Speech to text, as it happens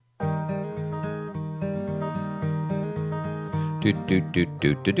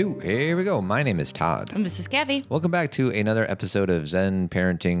Here we go. My name is Todd. And this is Cathy. Welcome back to another episode of Zen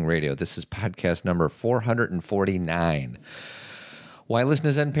Parenting Radio. This is podcast number 449. Why listen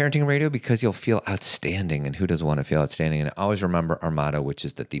to Zen Parenting Radio? Because you'll feel outstanding. And who doesn't want to feel outstanding? And always remember our motto, which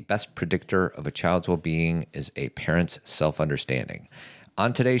is that the best predictor of a child's well-being is a parent's self-understanding.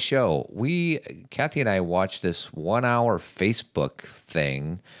 On today's show, Cathy and I watched this 1-hour Facebook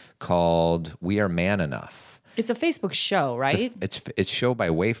thing called We Are Man Enough. It's a Facebook show, right? It's a show by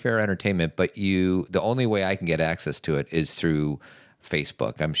Wayfair Entertainment, but the only way I can get access to it is through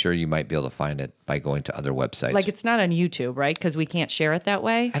Facebook. I'm sure you might be able to find it by going to other websites. Like it's not on YouTube, right? Because we can't share it that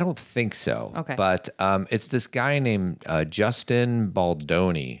way? I don't think so. Okay. But it's this guy named Justin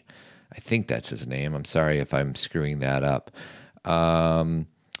Baldoni. I think that's his name. I'm sorry if I'm screwing that up.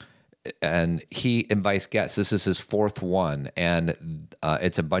 And he invites guests. This is his fourth one, and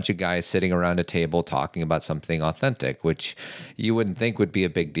it's a bunch of guys sitting around a table talking about something authentic, which you wouldn't think would be a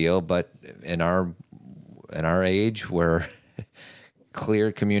big deal, but in our age, where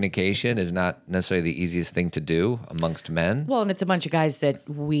clear communication is not necessarily the easiest thing to do amongst men. Well, and it's a bunch of guys that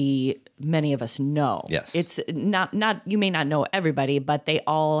many of us know. Yes. It's not you may not know everybody, but they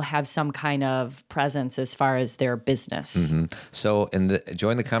all have some kind of presence as far as their business. Mm-hmm. So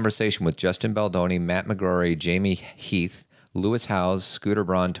join the conversation with Justin Baldoni, Matt McGrory, Jamie Heath, Lewis Howes, Scooter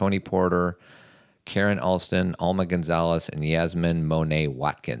Braun, Tony Porter, Karen Alston, Alma Gonzalez, and Yasmin Monet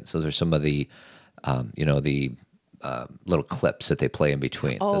Watkins. Those are some of the little clips that they play in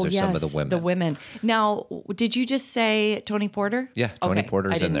between. Those are some of the women. The women. Now, did you just say Tony Porter? Yeah, Tony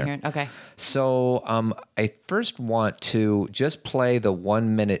Porter's in there. Hear it. Okay. So I first want to just play the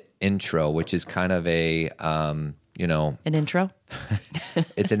 1-minute intro, which is kind of an intro?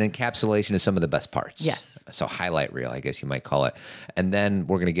 It's an encapsulation of some of the best parts. Yes. So highlight reel, I guess you might call it. And then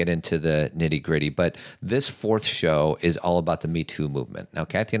we're going to get into the nitty gritty. But this fourth show is all about the Me Too movement. Now,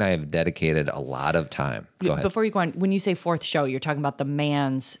 Cathy and I have dedicated a lot of time. Go ahead. Before you go on, when you say fourth show, you're talking about the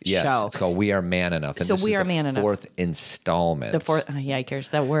man's yes, show. It's called We Are Man Enough. And so this We is Are the Man Enough. fourth installment. The fourth, yikers,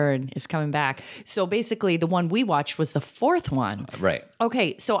 that word is coming back. So basically, the one we watched was the fourth one. Right.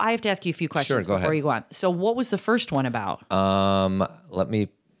 Okay, so I have to ask you a few questions Go before ahead. you go on. So what was the first one about? Let me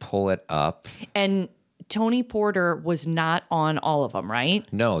pull it up. And Tony Porter was not on all of them, right?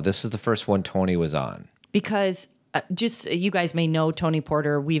 No, this is the first one Tony was on. Because you guys may know Tony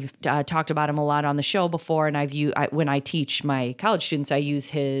Porter. We've talked about him a lot on the show before, and when I teach my college students, I use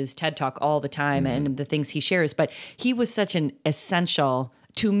his TED Talk all the time and the things he shares. But he was such an essential,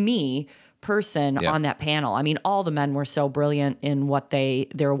 to me, person on that panel. I mean, all the men were so brilliant in what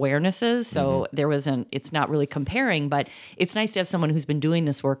their awareness is. So it's not really comparing, but it's nice to have someone who's been doing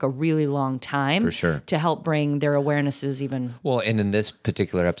this work a really long time. For sure. To help bring their awarenesses even. Well, and in this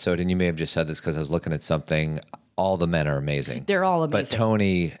particular episode, and you may have just said this because I was looking at something, all the men are amazing. They're all amazing. But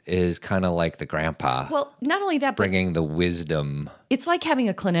Tony is kind of like the grandpa. Well, not only that, but bringing the wisdom. It's like having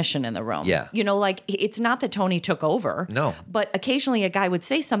a clinician in the room. Yeah. Like it's not that Tony took over. No. But occasionally a guy would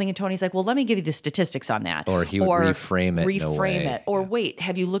say something and Tony's like, well, let me give you the statistics on that. Or he would reframe it. Reframe it. Or wait,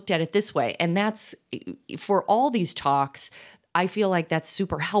 have you looked at it this way? And that's, for all these talks, I feel like that's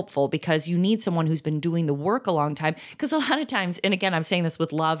super helpful because you need someone who's been doing the work a long time. Because a lot of times, and again, I'm saying this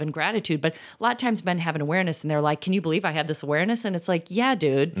with love and gratitude, but a lot of times men have an awareness and they're like, can you believe I had this awareness? And it's like, yeah,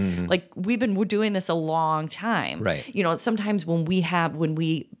 dude, like we're doing this a long time. Right. Sometimes when we have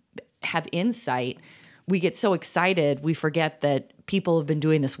insight, we get so excited, we forget that people have been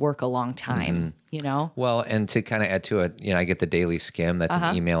doing this work a long time, Well, and to kind of add to it, I get the daily skim. That's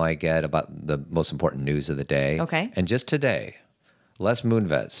an email I get about the most important news of the day. Okay. And just today, Les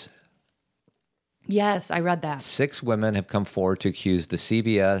Moonves. Yes, I read that. 6 women have come forward to accuse the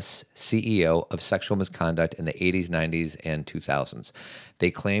CBS CEO of sexual misconduct in the 80s, 90s, and 2000s. They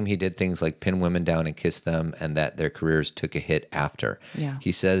claim he did things like pin women down and kiss them and that their careers took a hit after. Yeah.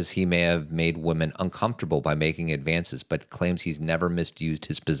 He says he may have made women uncomfortable by making advances, but claims he's never misused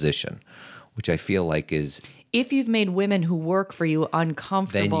his position, which I feel like is... If you've made women who work for you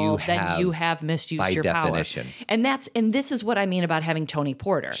uncomfortable, then you have misused your definition. Power. And this is what I mean about having Tony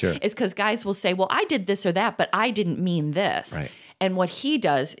Porter. Sure. Is because guys will say, well, I did this or that, but I didn't mean this. Right. And what he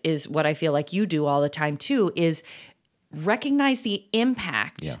does is what I feel like you do all the time too, is recognize the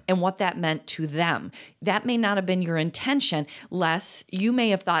impact and what that meant to them. That may not have been your intention. Les, you may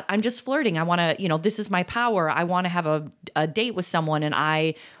have thought, I'm just flirting. I want to, this is my power. I want to have a date with someone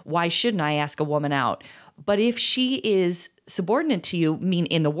and why shouldn't I ask a woman out? But if she is subordinate to you,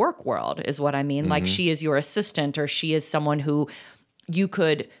 in the work world is what I mean, like she is your assistant or she is someone who you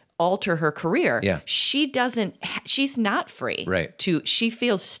could alter her career. Yeah. She's not free. Right. She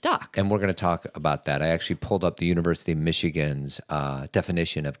feels stuck. And we're going to talk about that. I actually pulled up the University of Michigan's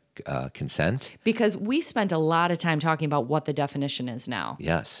definition of consent. Because we spent a lot of time talking about what the definition is now.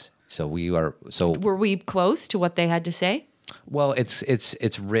 Yes. So we are. So were we close to what they had to say? Well,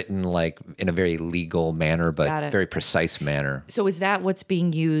 it's written like in a very legal manner, but very precise manner. So is that what's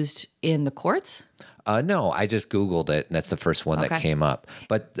being used in the courts? No, I just Googled it, and that's the first one that came up.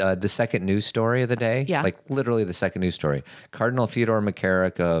 But the second news story of the day, like literally the second news story, Cardinal Theodore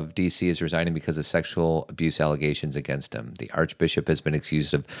McCarrick of D.C. is resigning because of sexual abuse allegations against him. The Archbishop has been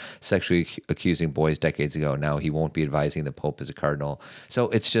accused of sexually accusing boys decades ago. Now he won't be advising the Pope as a cardinal. So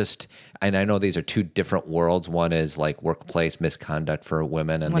it's just, and I know these are two different worlds. One is like workplace misconduct for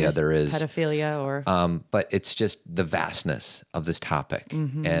women, and the other is pedophilia or... but it's just the vastness of this topic.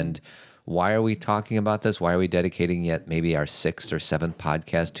 And why are we talking about this? Why are we dedicating yet maybe our 6th or 7th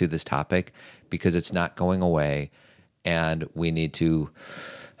podcast to this topic? Because it's not going away, and we need to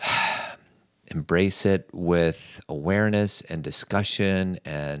embrace it with awareness and discussion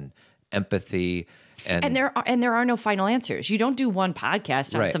and empathy. And there are no final answers. You don't do one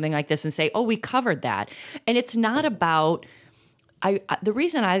podcast on something like this and say, "Oh, we covered that." And it's not about. The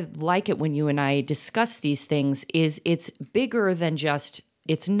reason I like it when you and I discuss these things is it's bigger than just.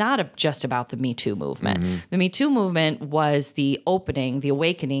 It's not just about the Me Too movement. The Me Too movement was the opening, the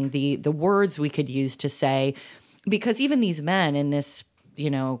awakening, the words we could use to say, because even these men in this,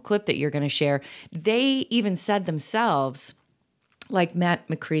 clip that you're going to share, they even said themselves, like Matt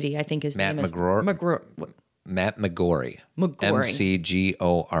McCready, I think his name is Matt McGorry. McGorry.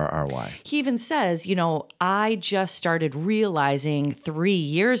 He even says, I just started realizing 3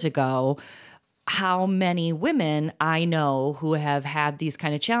 years ago how many women I know who have had these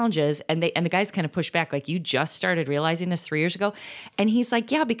kind of challenges, and the guys kind of push back, like, you just started realizing this 3 years ago? And he's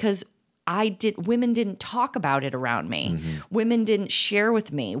like, yeah, because women didn't talk about it around me. Women didn't share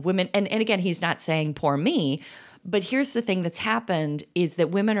with me. Women, and again, he's not saying poor me, but here's the thing that's happened is that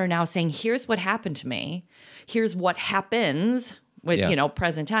women are now saying, here's what happened to me. Here's what happens with,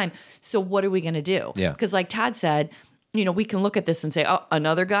 present time. So what are we going to do? Yeah. Because like Todd said, we can look at this and say, oh,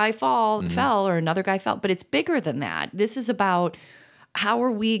 another guy fell or another guy fell. But it's bigger than that. This is about how are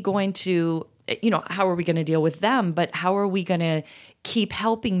we going to, how are we going to deal with them? But how are we going to keep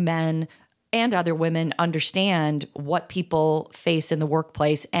helping men and other women understand what people face in the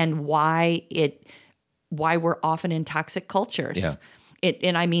workplace and why we're often in toxic cultures. Yeah.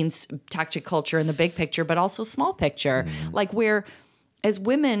 And I mean toxic culture in the big picture, but also small picture. Like where as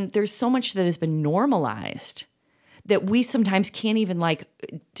women, there's so much that has been normalized that we sometimes can't even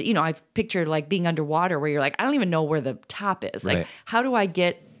I've pictured like being underwater where you're like, I don't even know where the top is. Like, how do I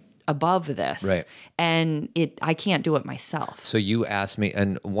get above this? Right. And I can't do it myself. So you asked me,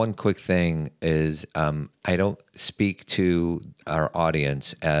 and one quick thing is I don't speak to our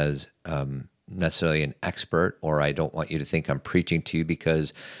audience as necessarily an expert, or I don't want you to think I'm preaching to you,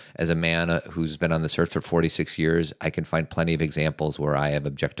 because as a man who's been on this earth for 46 years, I can find plenty of examples where I have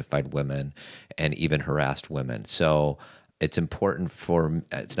objectified women and even harassed women. So it's important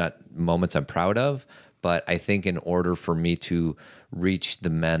it's not moments I'm proud of, but I think in order for me to reach the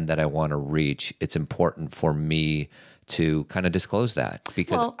men that I want to reach, it's important for me to kind of disclose that,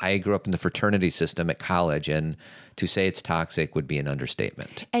 because I grew up in the fraternity system at college, and to say it's toxic would be an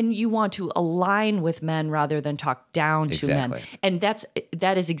understatement. And you want to align with men rather than talk down to men. And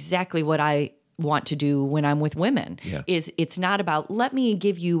that is exactly what I want to do when I'm with women. Is it's not about, let me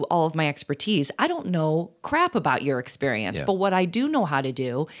give you all of my expertise. I don't know crap about your experience, but what I do know how to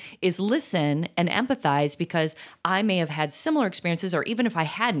do is listen and empathize, because I may have had similar experiences, or even if I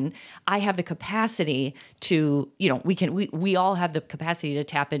hadn't, I have the capacity to, we all have the capacity to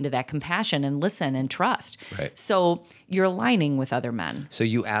tap into that compassion and listen and trust. Right. So you're aligning with other men. So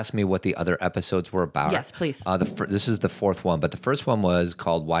you asked me what the other episodes were about. Yes, please. This is the 4th one, but the first one was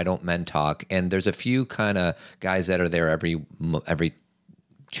called Why Don't Men Talk? And there's a few kind of guys that are there every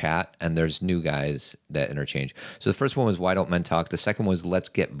chat, and there's new guys that interchange. So the first one was Why Don't Men Talk? The second was Let's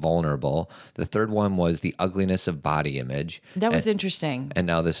Get Vulnerable. The third one was The Ugliness of Body Image. That was interesting. And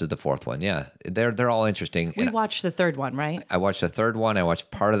now this is the 4th one. Yeah, they're all interesting. We watched the third one, right? I watched the third one. I watched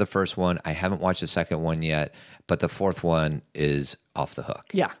part of the first one. I haven't watched the second one yet, but the 4th one is off the hook.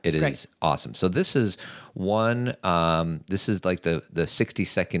 Yeah, it is great. Awesome. So this is one. This is like the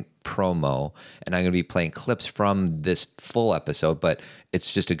 60-second promo, and I'm going to be playing clips from this full episode, but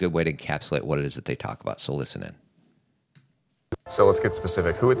it's just a good way to encapsulate what it is that they talk about. So listen in. So let's get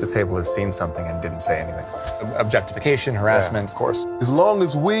specific. Who at the table has seen something and didn't say anything? Objectification, harassment, of course. As long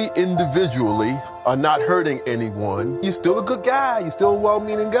as we individually are not hurting anyone, you're still a good guy. You're still a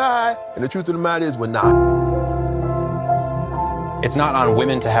well-meaning guy. And the truth of the matter is we're not. It's not on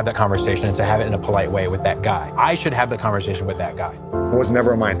women to have that conversation and to have it in a polite way with that guy. I should have the conversation with that guy. It was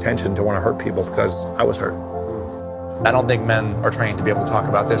never my intention to want to hurt people because I was hurt. I don't think men are trained to be able to talk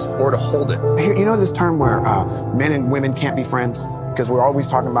about this or to hold it. You know this term where men and women can't be friends? Because we're always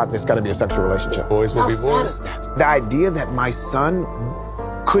talking about there's got to be a sexual relationship. Boys will be boys. How sad is that? The idea that my son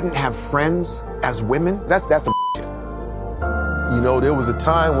couldn't have friends as women, that's the shit. You know, there was a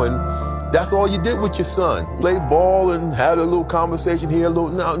time when that's all you did with your son. Play ball and had a little conversation here, a little.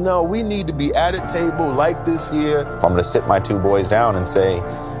 No, we need to be at a table like this here. If I'm going to sit my two boys down and say,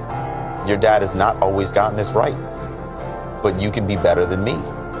 your dad has not always gotten this right, but you can be better than me.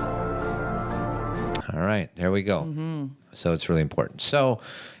 All right, there we go. Mm-hmm. So it's really important. So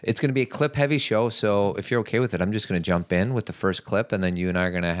it's going to be a clip-heavy show. So if you're okay with it, I'm just going to jump in with the first clip, and then you and I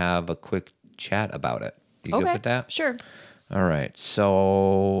are going to have a quick chat about it. You good with that? Sure. All right.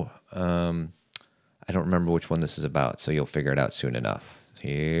 So I don't remember which one this is about, so you'll figure it out soon enough.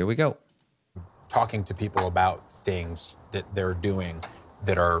 Here we go. Talking to people about things that they're doing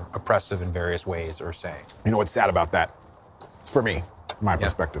that are oppressive in various ways or saying. You know what's sad about that? For me, my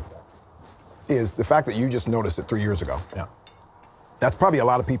perspective, is the fact that you just noticed it 3 years ago. Yeah. That's probably a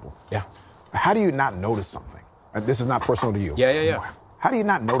lot of people. Yeah. How do you not notice something? And this is not personal to you. Yeah. How do you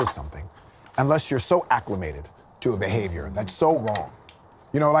not notice something unless you're so acclimated to a behavior that's so wrong?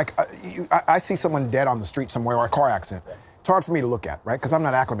 You know, like I see someone dead on the street somewhere or a car accident. It's hard for me to look at, right? Because I'm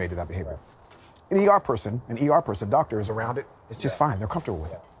not acclimated to that behavior. An ER person, doctor is around it. It's just fine. They're comfortable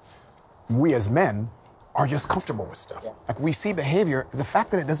with it. We as men are just comfortable with stuff. Like we see behavior, the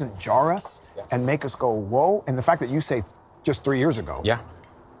fact that it doesn't jar us and make us go, whoa, and the fact that you say just 3 years ago,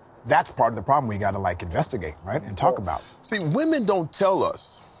 that's part of the problem we got to like investigate, right? And talk about. See, women don't tell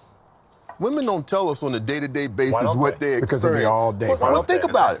us. Women don't tell us on a day-to-day basis what they experience. Because it'll be all day. Well, think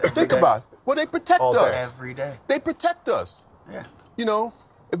about it. Think about it. Well, they protect us. Every day. They protect us. Yeah. You know,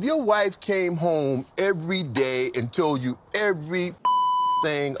 if your wife came home every day and told you every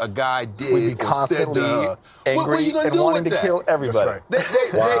thing a guy did, we'd be constantly angry what are you gonna and do wanting with to that? kill everybody.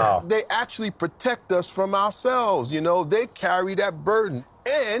 Right. They actually protect us from ourselves. You know, they carry that burden.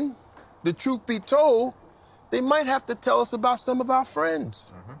 And the truth be told, they might have to tell us about some of our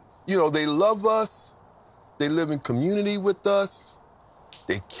friends. Mm-hmm. You know, they love us. They live in community with us.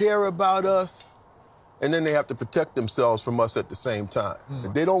 They care about us. And then they have to protect themselves from us at the same time.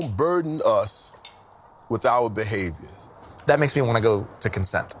 If they don't burden us with our behaviors. That makes me want to go to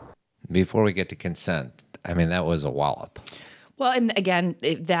consent. Before we get to consent, I mean, that was a wallop. Well, and again,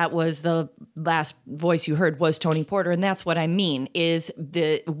 that was the last voice you heard was Tony Porter, and that's what I mean, is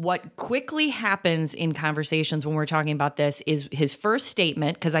what quickly happens in conversations when we're talking about this is his first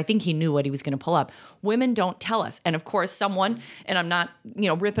statement, because I think he knew what he was going to pull up. Women don't tell us. And of course, someone, and I'm not,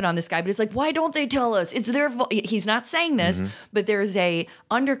 ripping on this guy, but it's like, why don't they tell us? It's their fault. He's not saying this, but there's a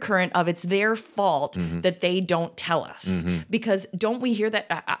undercurrent of it's their fault that they don't tell us. Because don't we hear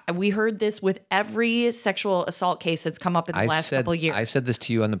that? We heard this with every sexual assault case that's come up in the last couple of years. I said this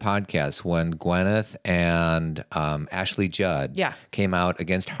to you on the podcast when Gwyneth and Ashley Judd came out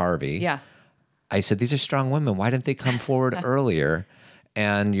against Harvey. Yeah. I said, these are strong women. Why didn't they come forward earlier?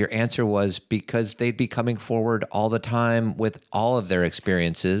 And your answer was because they'd be coming forward all the time with all of their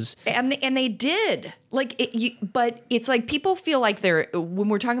experiences. And they did. But it's like people feel like when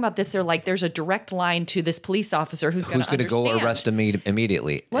we're talking about this, they're like, there's a direct line to this police officer who's going to go arrest him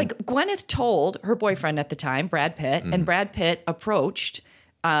immediately. Like Gwyneth told her boyfriend at the time, Brad Pitt, and Brad Pitt approached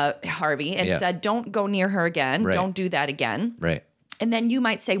Harvey and said, don't go near her again. Right. Don't do that again. Right. And then you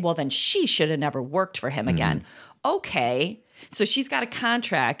might say, well, then she should have never worked for him again. Okay. So she's got a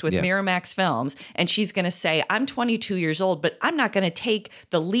contract with Miramax Films, and she's going to say, I'm 22 years old, but I'm not going to take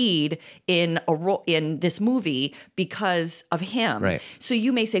the lead in this movie because of him. Right. So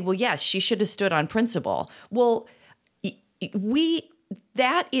you may say, well, yes, she should have stood on principle. Well,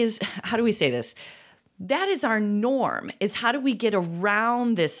 that is, how do we say this? That is our norm, is how do we get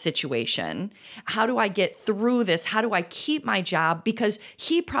around this situation? How do I get through this? How do I keep my job? Because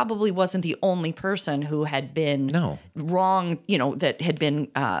he probably wasn't the only person who had been wrong, that had been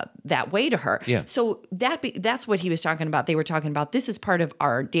that way to her. Yeah. So that's what he was talking about. They were talking about this is part of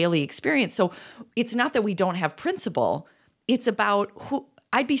our daily experience. So it's not that we don't have principle. It's about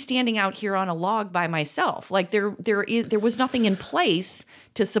I'd be standing out here on a log by myself. Like there was nothing in place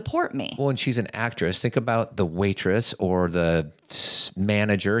to support me. Well, and she's an actress. Think about the waitress or the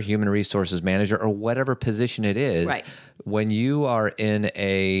manager, human resources manager, or whatever position it is. Right. When you are in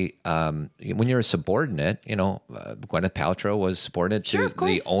when you're a subordinate, Gwyneth Paltrow was subordinate Sure, to of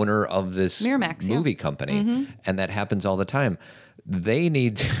course. the owner of this Miramax, movie company, and that happens all the time. They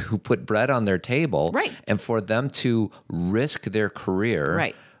need to put bread on their table, Right. and for them to risk their career,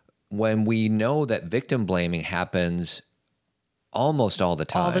 Right. when we know that victim blaming happens almost all the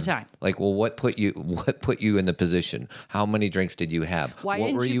time. All the time. Like, well, what put you in the position? How many drinks did you have? Why What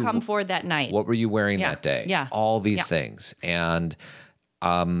didn't were you come forward that night? What were you wearing Yeah, that day? yeah, All these yeah. things. And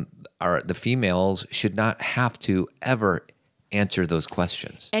the females should not have to ever answer those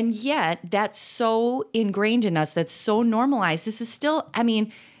questions. And yet, that's so ingrained in us, that's so normalized. This is still, I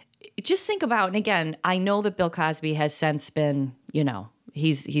mean, just think about, and again, I know that Bill Cosby has since been,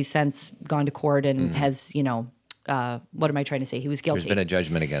 he's since gone to court and has, what am I trying to say? He was guilty. There's been a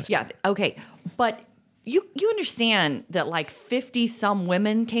judgment against him. Yeah, okay. But you understand that like 50 some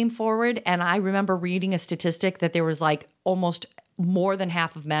women came forward, and I remember reading a statistic that there was like almost more than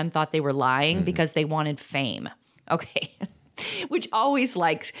half of men thought they were lying because they wanted fame. Okay. Which always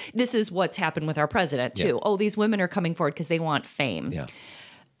this is what's happened with our president too. Yeah. Oh, these women are coming forward because they want fame. Yeah.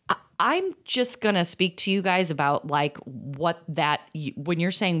 I'm just going to speak to you guys about what when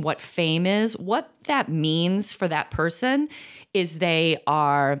you're saying what fame is, what that means for that person is they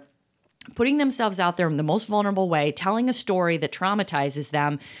are putting themselves out there in the most vulnerable way, telling a story that traumatizes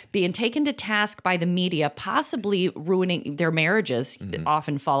them, being taken to task by the media, possibly ruining their marriages,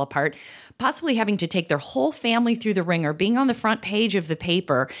 often fall apart, possibly having to take their whole family through the ringer, being on the front page of the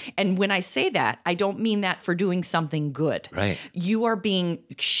paper. And when I say that, I don't mean that for doing something good. Right. You are being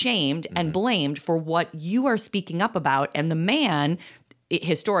shamed and blamed for what you are speaking up about. And the man,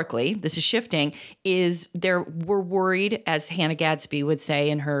 historically, this is shifting, we're worried, as Hannah Gadsby would say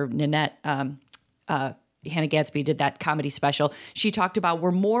in her Nanette, Hannah Gadsby did that comedy special. She talked about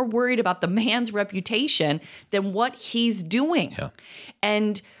we're more worried about the man's reputation than what he's doing. Yeah.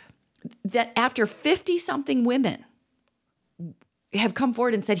 And that after 50-something women have come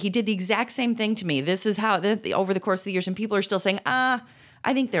forward and said he did the exact same thing to me. This is how, over the course of the years, and people are still saying, I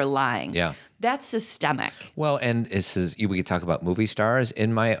think they're lying. Yeah. That's systemic. Well, and we could talk about movie stars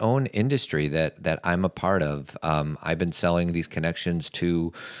in my own industry that I'm a part of. I've been selling these connections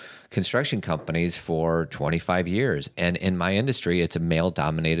to construction companies for 25 years. And in my industry, it's a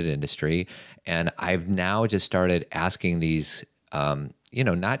male-dominated industry. And I've now just started asking these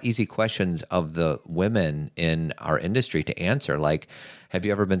not easy questions of the women in our industry to answer, like, have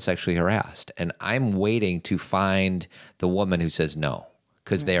you ever been sexually harassed? And I'm waiting to find the woman who says no,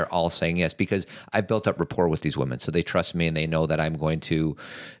 because they are all saying yes, because I've built up rapport with these women. So they trust me and they know that I'm going to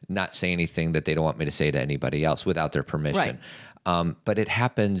not say anything that they don't want me to say to anybody else without their permission. Right. But it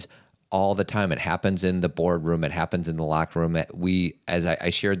happens all the time. It happens in the boardroom. It happens in the locker room. As I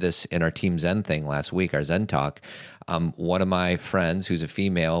shared this in our Team Zen thing last week, our Zen talk, one of my friends who's a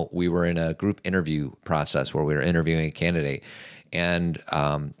female, we were in a group interview process where we were interviewing a candidate. And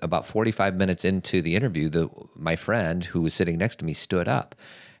about 45 minutes into the interview, my friend who was sitting next to me stood up.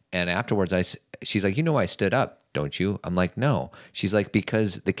 And afterwards, she's like, I stood up, don't you? I'm like, no. She's like,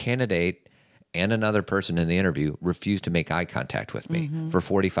 because the candidate and another person in the interview refused to make eye contact with me for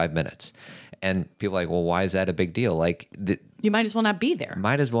 45 minutes. And people are like, well, why is that a big deal? Like, You might as well not be there.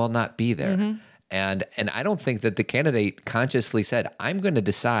 might as well not be there. And I don't think that the candidate consciously said, I'm going to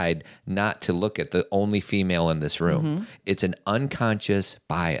decide not to look at the only female in this room. It's an unconscious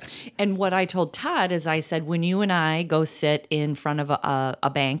bias. And what I told Todd is I said, when you and I go sit in front of a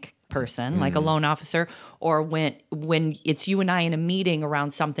bank person, like a loan officer, or when it's you and I in a meeting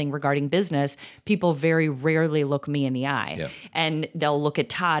around something regarding business, people very rarely look me in the eye. Yeah. And they'll look at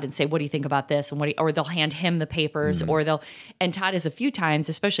Todd and say, what do you think about this? And or they'll hand him the papers, and Todd has a few times,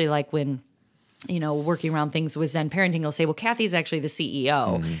 especially like when, working around things with Zen Parenting, he'll say, well, Cathy's actually the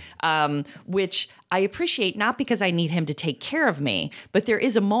CEO, which I appreciate, not because I need him to take care of me, but there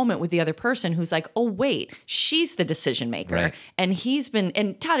is a moment with the other person who's like, oh, wait, she's the decision maker. Right.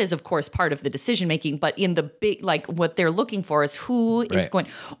 And Todd is, of course, part of the decision making, but in the big, like what they're looking for is who is going,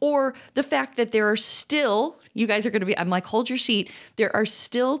 or the fact that there are still, you guys are going to be, I'm like, hold your seat. There are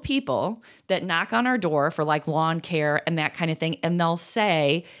still people that knock on our door for like lawn care and that kind of thing. And they'll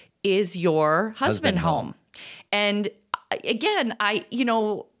say, is your husband home? And again,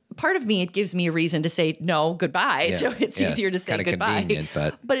 part of me, it gives me a reason to say no, goodbye. Yeah, So it's easier to say kinda goodbye. convenient,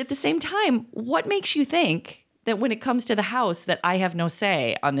 but at the same time, what makes you think that when it comes to the house that I have no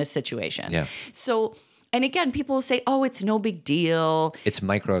say on this situation? Yeah. So And again, people will say, "Oh, it's no big deal." It's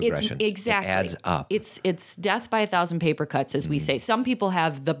microaggressions. Exactly. It adds up. It's death by 1,000 paper cuts, as we say. Some people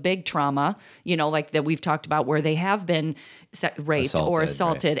have the big trauma, like that we've talked about, where they have been raped or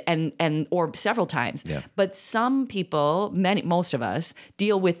assaulted, right. and or several times. Yeah. But some people, most of us,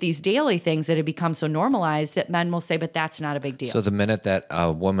 deal with these daily things that have become so normalized that men will say, "But that's not a big deal." So the minute that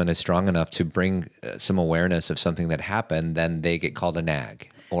a woman is strong enough to bring some awareness of something that happened, then they get called a nag.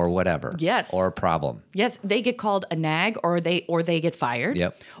 Or whatever. Yes. Or a problem. Yes, they get called a nag, or they get fired.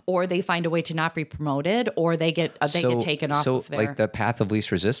 Yep. Or they find a way to not be promoted, or they get taken off of their... So like the path of least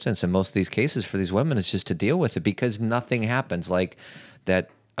resistance in most of these cases for these women is just to deal with it because nothing happens. Like that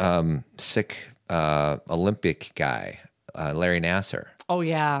sick Olympic guy, Larry Nassar. Oh,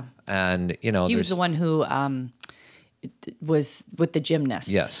 yeah. And, he was the one who was with the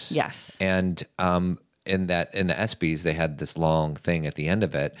gymnasts. Yes. Yes. And in the ESPYs, they had this long thing at the end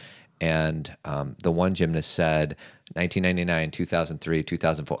of it, and the one gymnast said 1999, 2003,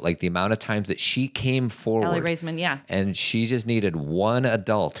 2004, like the amount of times that she came forward. Ellie Raisman, yeah. And she just needed one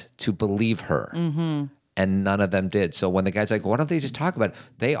adult to believe her. Mm-hmm. And none of them did. So when the guy's like, why don't they just talk about it?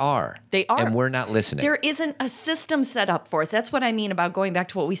 They are. They are. And we're not listening. There isn't a system set up for us. That's what I mean about going back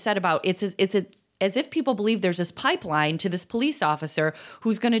to what we said about it's as if people believe there's this pipeline to this police officer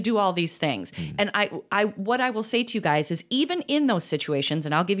who's going to do all these things. Mm-hmm. And what I will say to you guys is even in those situations,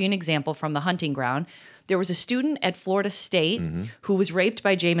 and I'll give you an example from the hunting ground, there was a student at Florida State who was raped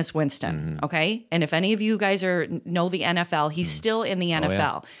by Jameis Winston, okay? And if any of you guys know the NFL, he's still in the NFL. Oh,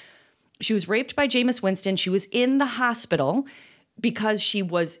 yeah. She was raped by Jameis Winston. She was in the hospital because it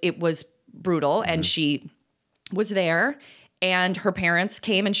was brutal, and she was there. And her parents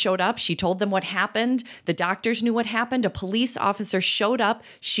came and showed up. She told them what happened. The doctors knew what happened. A police officer showed up.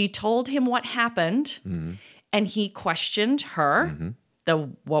 She told him what happened. And he questioned her.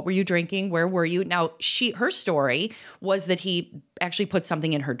 What were you drinking? Where were you? Now, her story was that he actually put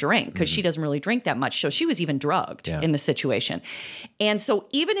something in her drink because she doesn't really drink that much. So she was even drugged in the situation. And so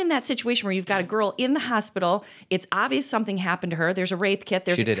even in that situation where you've got a girl in the hospital, it's obvious something happened to her. There's a rape kit.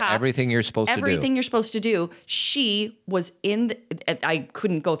 There's she did everything you're supposed to do. Everything you're supposed to do. She was I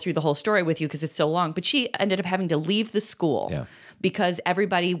couldn't go through the whole story with you because it's so long, but she ended up having to leave the school. Yeah. Because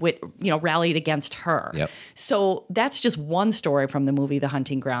everybody rallied against her. Yep. So that's just one story from the movie The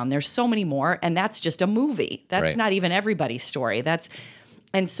Hunting Ground. There's so many more, and that's just a movie. That's not even everybody's story.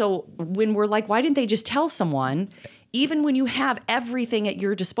 And so when we're like, why didn't they just tell someone? Even when you have everything at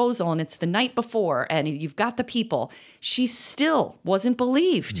your disposal and it's the night before and you've got the people, she still wasn't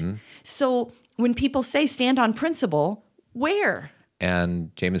believed. So when people say stand on principle, where?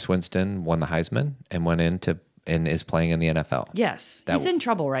 And Jameis Winston won the Heisman and went into and is playing in the NFL. Yes. He's in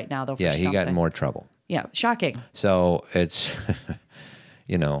trouble right now, though, for something. He got in more trouble. Yeah, shocking. So it's,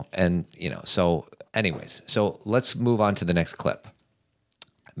 so anyways. So let's move on to the next clip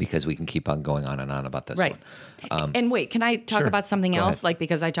because we can keep on going on and on about this one. And wait, can I talk about something else? Like,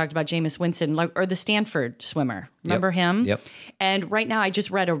 because I talked about Jameis Winston, or the Stanford swimmer. Remember him? Yep. And right now I just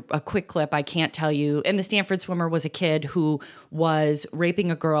read a quick clip. I can't tell you. And the Stanford swimmer was a kid who was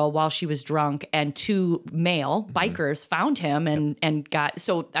raping a girl while she was drunk, and two male bikers found him and got,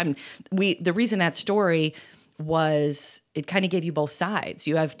 so the reason that story was, it kind of gave you both sides.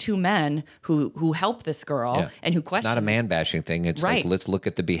 You have two men who help this girl and who question. It's not a man bashing thing. It's like, let's look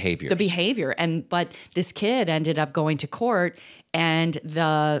at the behavior. But this kid ended up going to court, and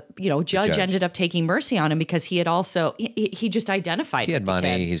the judge ended up taking mercy on him because he had also he just identified. He had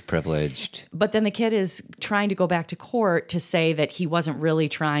money. He's privileged. But then the kid is trying to go back to court to say that he wasn't really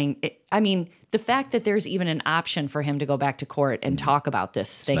trying. I mean, the fact that there's even an option for him to go back to court and talk about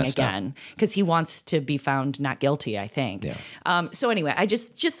this thing again, because he wants to be found not guilty, I think. Yeah. So anyway, I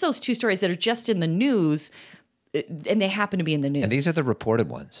just those two stories that are just in the news, and they happen to be in the news. And these are the reported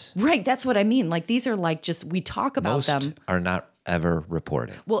ones. Right. That's what I mean. Like, these are like just, we talk about them. Most are not ever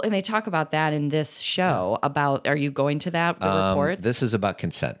reported. Well, and they talk about that in this show about, are you going to that, the reports? This is about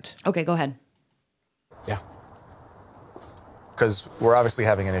consent. Okay, go ahead. Yeah. Because we're obviously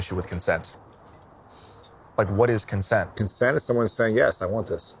having an issue with consent. Like, what is consent? Consent is someone saying, yes, I want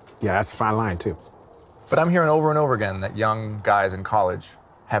this. Yeah, that's a fine line, too. But I'm hearing over and over again that young guys in college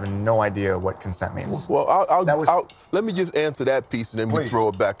have no idea what consent means. Well, let me just answer that piece, and then we throw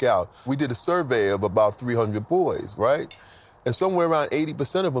it back out. We did a survey of about 300 boys, right? And somewhere around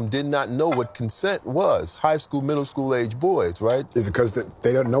 80% of them did not know what consent was. High school, middle school age boys, right? Is it because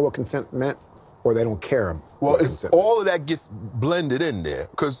they don't know what consent meant, or they don't care? Well, all of that gets blended in there,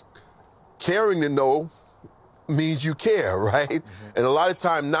 because caring to know means you care, right? Mm-hmm. And a lot of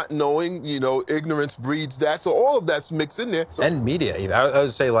time not knowing, ignorance breeds that. So all of that's mixed in there. And media, even. I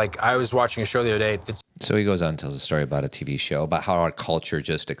would say, like, I was watching a show the other day. So he goes on and tells a story about a TV show, about how our culture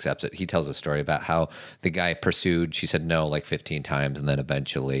just accepts it. He tells a story about how the guy pursued, she said no like 15 times, and then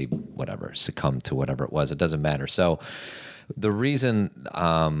eventually, succumbed to whatever it was. It doesn't matter. So the reason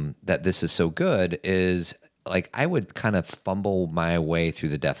that this is so good is, like, I would kind of fumble my way through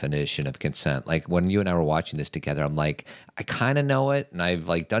the definition of consent. Like, when you and I were watching this together, I'm like, I kind of know it, and I've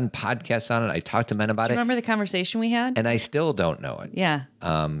like done podcasts on it. I talked to men about Do you it, remember the conversation we had? and I still don't know it. Yeah.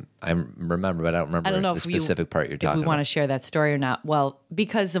 I remember, but I don't remember know the if specific part you're talking about. If we want to share that story or not. Well,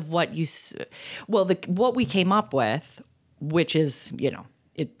 because of what what we came up with, which is,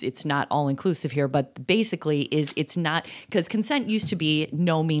 it's not all inclusive here, but basically it's not, because consent used to be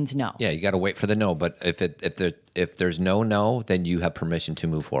no means no. Yeah, you got to wait for the no, but if there's no, then you have permission to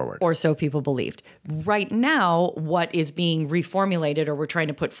move forward. Or so people believed. Right now, what is being reformulated, or we're trying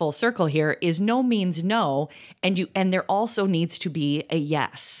to put full circle here, is no means no, and there also needs to be a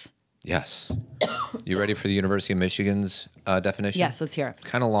yes. Yes. You ready for the University of Michigan's definition? Yes, let's hear it.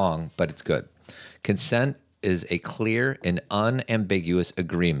 Kind of long, but it's good. Consent is a clear and unambiguous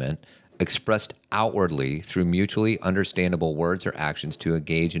agreement expressed outwardly through mutually understandable words or actions to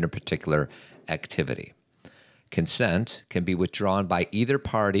engage in a particular activity. Consent can be withdrawn by either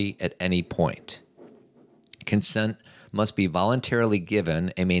party at any point. Consent must be voluntarily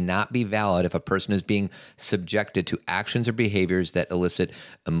given and may not be valid if a person is being subjected to actions or behaviors that elicit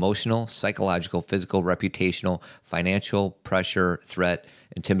emotional, psychological, physical, reputational, financial pressure, threat,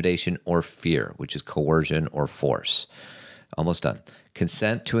 intimidation, or fear, which is coercion or force. Almost done.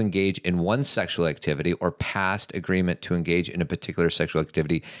 Consent to engage in one sexual activity or past agreement to engage in a particular sexual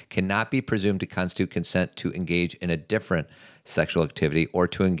activity cannot be presumed to constitute consent to engage in a different sexual activity or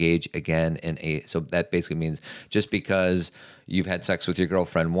to engage again in a... So that basically means just because you've had sex with your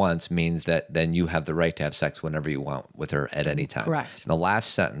girlfriend once means that then you have the right to have sex whenever you want with her at any time. Correct. And the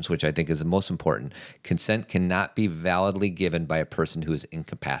last sentence, which I think is the most important, consent cannot be validly given by a person who is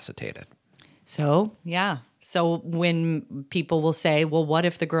incapacitated. So, yeah. So when people will say, well, what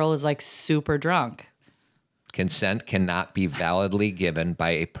if the girl is like super drunk? Consent cannot be validly given by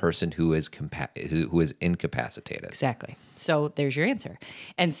a person who is incapacitated. Exactly. So there's your answer.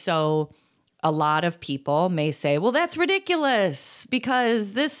 And so a lot of people may say, well, that's ridiculous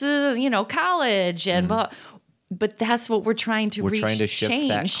because this is, college and but that's what we're trying to We're reach, trying to shift change.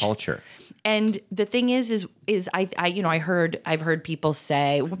 that culture. And the thing is I've heard people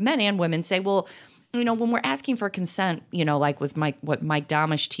say, men and women say, well, when we're asking for consent, like with what Mike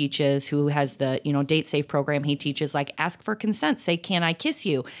Domish teaches, who has the, Date Safe program, he teaches, like, ask for consent, say, can I kiss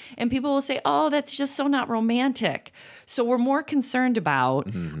you? And people will say, oh, that's just so not romantic. So we're more concerned about,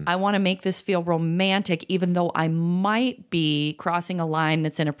 I want to make this feel romantic, even though I might be crossing a line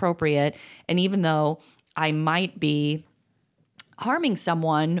that's inappropriate. And even though I might be harming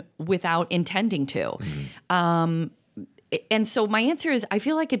someone without intending to. And so my answer is, I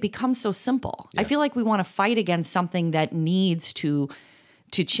feel like it becomes so simple. Yeah. I feel like we want to fight against something that needs to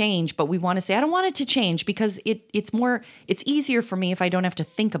change, but we want to say, I don't want it to change because it's easier for me if I don't have to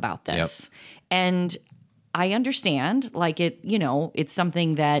think about this. Yep. And I understand, like, it's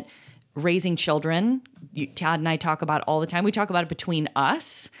something that raising children, Todd and I talk about all the time. We talk about it between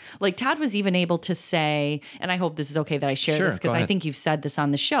us. Like, Todd was even able to say, and I hope this is okay that I share this because I think you've said this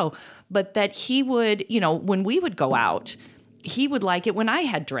on the show, but that he would, when we would go out, he would like it when I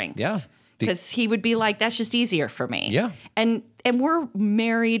had drinks. Yeah. Because he would be like, that's just easier for me. Yeah. And we're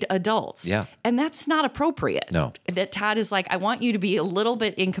married adults. Yeah. And that's not appropriate. No. That Todd is like, I want you to be a little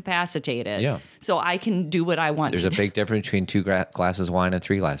bit incapacitated. Yeah. So I can do what I want to do. There's a big difference between 2 glasses of wine and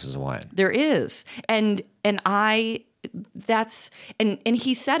 3 glasses of wine. There is. And he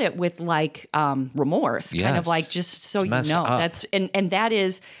said it with like remorse, kind of like, just so you know. Up. That's and that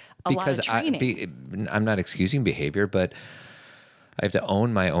is a lot of training. I'm not excusing behavior, but I have to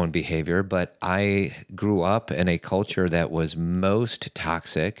own my own behavior, but I grew up in a culture that was most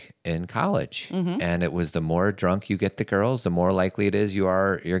toxic in college. Mm-hmm. And it was the more drunk you get the girls, the more likely it is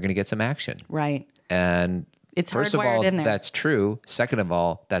you're going to get some action. Right. And it's first of all, in there. That's true. Second of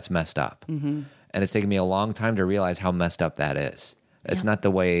all, that's messed up. Mm-hmm. And it's taken me a long time to realize how messed up that is. It's not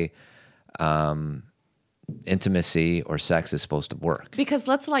the way intimacy or sex is supposed to work. Because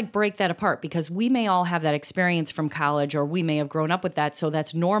let's break that apart, because we may all have that experience from college, or we may have grown up with that, so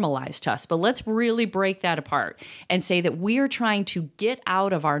that's normalized to us. But let's really break that apart and say that we're trying to get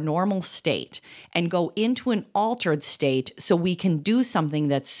out of our normal state and go into an altered state so we can do something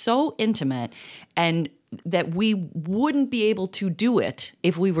that's so intimate and that we wouldn't be able to do it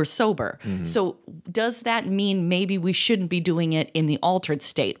if we were sober. Mm-hmm. So does that mean maybe we shouldn't be doing it in the altered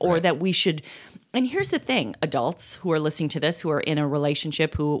state, or that we should And here's the thing, adults who are listening to this, who are in a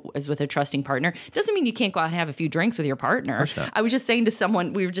relationship, who is with a trusting partner, doesn't mean you can't go out and have a few drinks with your partner. I was just saying to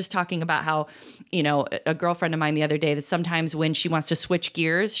someone, we were just talking about how, a girlfriend of mine the other day, that sometimes when she wants to switch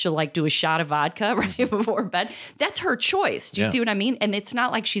gears, she'll like do a shot of vodka right before bed. That's her choice. Do you see what I mean? And it's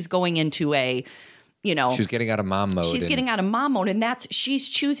not like she's going into a, she's getting out of mom mode. She's getting out of mom mode, and she's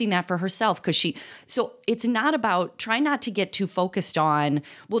choosing that for herself so it's not about, try not to get too focused on,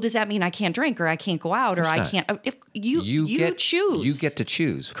 well, does that mean I can't drink or I can't go out or I can't, if you choose. You get to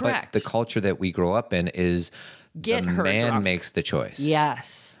choose. Correct. But the culture that we grow up in is Get the her man drunk. makes the choice.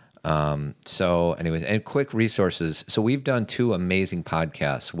 Yes. So anyways, and quick resources. So we've done 2 amazing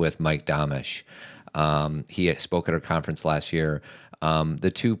podcasts with Mike Domish. He spoke at our conference last year.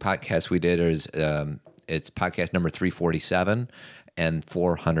 The 2 podcasts we did is it's podcast number 347 and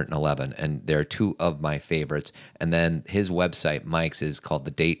 411, and they're 2 of my favorites. And then his website, Mike's, is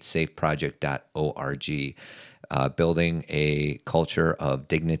called thedatesafeproject.org, building a culture of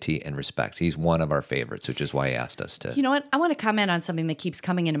dignity and respect. He's one of our favorites, which is why he asked us to. You know what? I want to comment on something that keeps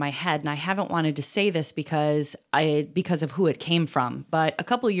coming into my head, and I haven't wanted to say this because of who it came from. But a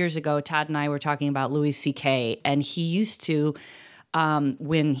couple of years ago, Todd and I were talking about Louis C.K., and he used to,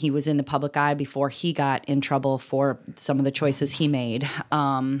 when he was in the public eye before he got in trouble for some of the choices he made,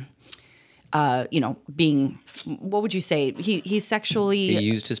 being, what would you say? He sexually... He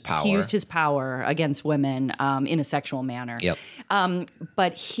used his power. He used his power against women in a sexual manner. Yep.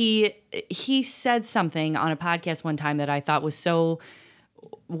 But he said something on a podcast one time that I thought was so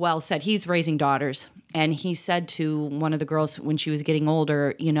well said. He's raising daughters, and he said to one of the girls when she was getting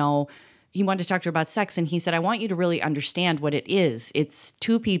older, he wanted to talk to her about sex, and he said, I want you to really understand what it is. It's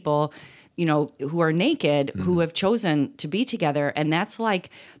 2 people, who are naked, who have chosen to be together, and that's like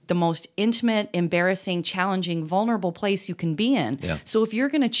the most intimate, embarrassing, challenging, vulnerable place you can be in. Yeah. So if you're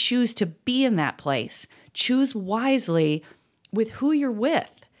going to choose to be in that place, choose wisely with who you're with.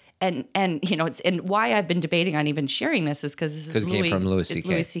 And and why I've been debating on even sharing this is because this is it came from Louis C.K.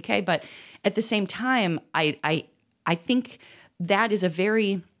 Louis C.K. But at the same time, I think that is a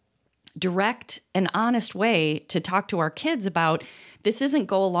very direct and honest way to talk to our kids about, this isn't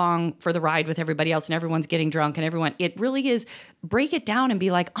go along for the ride with everybody else and everyone's getting drunk and it really is, break it down and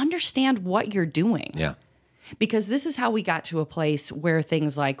be like, understand what you're doing. Yeah. Because this is how we got to a place where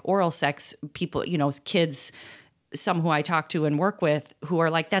things like oral sex, people, kids, some who I talk to and work with who are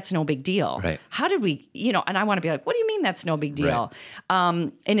like, that's no big deal. Right. How did we, and I want to be like, what do you mean that's no big deal?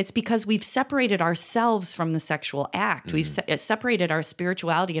 Right. And it's because we've separated ourselves from the sexual act. We've separated our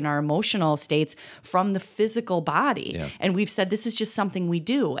spirituality and our emotional states from the physical body. Yeah. And we've said, this is just something we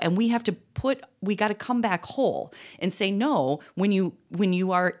do. And we have to we got to come back whole and say, no, when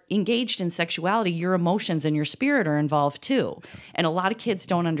you are engaged in sexuality, your emotions and your spirit are involved too. And a lot of kids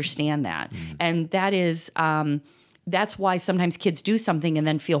don't understand that. And that is, that's why sometimes kids do something and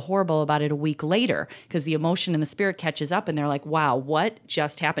then feel horrible about it a week later, because the emotion and the spirit catches up and they're like, wow, what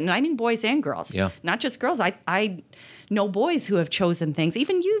just happened? And I mean boys and girls, not just girls. I know boys who have chosen things.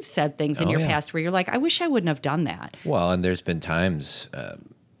 Even you've said things in your past where you're like, I wish I wouldn't have done that. Well, and there's been times,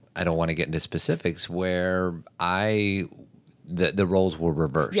 I don't want to get into specifics, where the roles were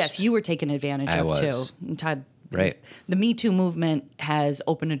reversed. Yes, you were taken advantage of too. And Todd, right. The Me Too movement has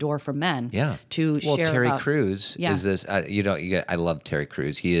opened a door for men to share. Well, Terry Crews is this, I love Terry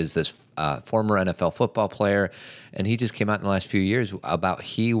Crews. He is this former NFL football player, and he just came out in the last few years about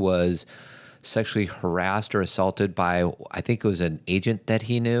he was sexually harassed or assaulted by, I think it was an agent that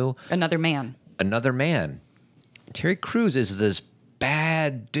he knew. Another man. Terry Crews is this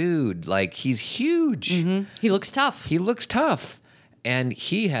bad dude. Like, he's huge. Mm-hmm. He looks tough. And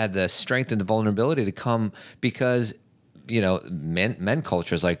he had the strength and the vulnerability to come because, men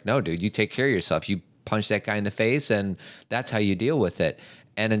culture is like, no, dude, you take care of yourself. You punch that guy in the face, and that's how you deal with it.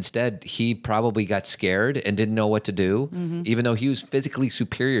 And instead, he probably got scared and didn't know what to do, even though he was physically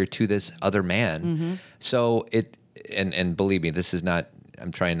superior to this other man. So and believe me, this is not,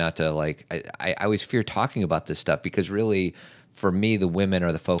 I'm trying not to I always fear talking about this stuff because really, for me, the women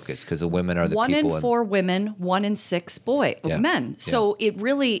are the focus because the women are the one people. 1 in 4 women, 1 in 6 men. So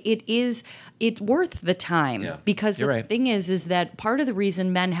it's worth the time because the thing is that part of the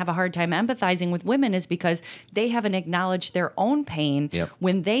reason men have a hard time empathizing with women is because they haven't acknowledged their own pain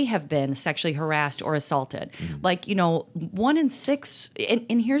when they have been sexually harassed or assaulted. 1 in 6,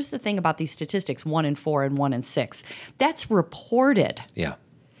 and here's the thing about these statistics, 1 in 4 and 1 in 6, that's reported. Yeah.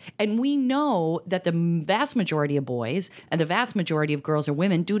 And we know that the vast majority of boys and the vast majority of girls or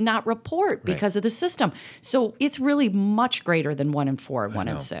women do not report because of the system. So it's really much greater than 1 in 4 and 1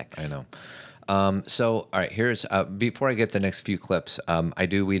 in 6. I know. So, all right, here's before I get the next few clips.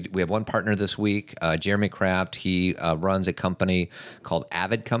 We have one partner this week, Jeremy Kraft. He runs a company called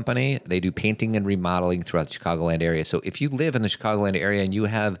Avid Company. They do painting and remodeling throughout the Chicagoland area. So, if you live in the Chicagoland area and you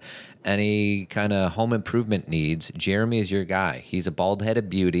have any kind of home improvement needs, Jeremy is your guy. He's a bald-headed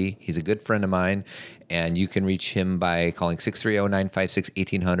beauty. He's a good friend of mine, and you can reach him by calling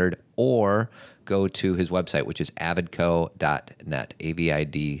 630-956-1800 or go to his website, which is avidco.net,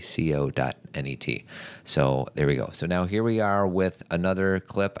 avidco.net. So there we go. So now here we are with another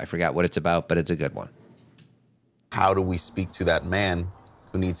clip. I forgot what it's about, but it's a good one. How do we speak to that man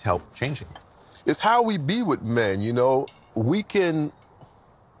who needs help changing? It's how we be with men, you know. We can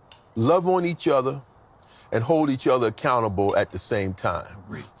love on each other and hold each other accountable at the same time.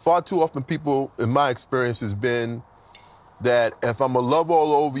 Agreed. Far too often people, in my experience, has been that if I'm going to love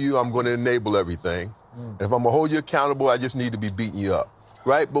all over you, I'm going to enable everything. And if I'm going to hold you accountable, I just need to be beating you up,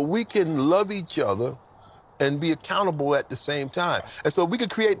 right? But we can love each other and be accountable at the same time. And so we could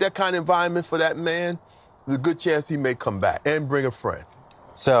create that kind of environment for that man, there's a good chance he may come back and bring a friend.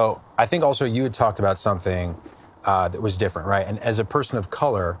 So I think also you had talked about something that was different, right? And as a person of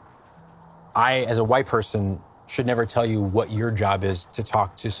color, I, as a white person, should never tell you what your job is to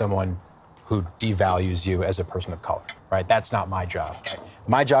talk to someone who devalues you as a person of color, right? That's not my job. Right?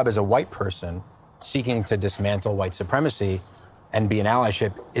 My job as a white person seeking to dismantle white supremacy and be an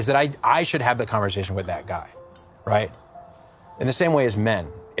allyship is that I should have the conversation with that guy, right? In the same way as men,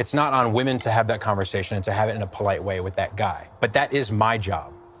 it's not on women to have that conversation and to have it in a polite way with that guy. But that is my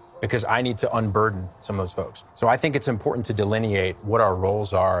job because I need to unburden some of those folks. So I think it's important to delineate what our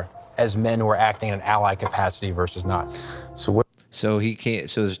roles are as men who are acting in an ally capacity versus not. So he can't.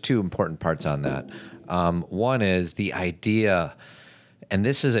 So there's two important parts on that. One is the idea, and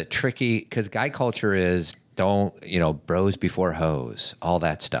this is a tricky because guy culture is bros before hoes, all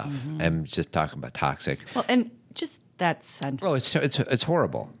that stuff. Mm-hmm. I'm just talking about toxic. Well, and just that sentence. Oh, it's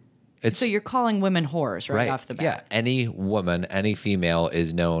horrible. So you're calling women whores right off the bat. Yeah, any woman, any female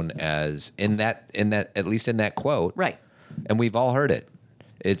is known as in that at least in that quote. Right. And we've all heard it.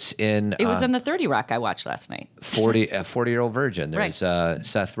 It's in. It was in the 30 Rock I watched last night. 40-year-old virgin. There's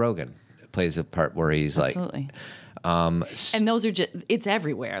Seth Rogen plays a part where he's Absolutely. And those are it's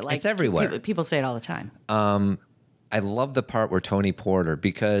everywhere. Like it's everywhere. People say it all the time. I love the part where Tony Porter,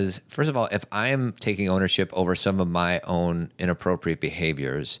 because first of all, if I am taking ownership over some of my own inappropriate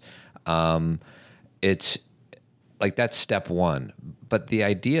behaviors, it's like that's step one. But the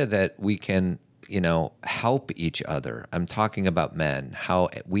idea that we can help each other. I'm talking about men, how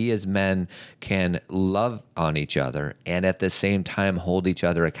we as men can love on each other and at the same time hold each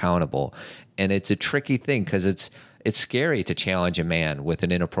other accountable. And it's a tricky thing because it's scary to challenge a man with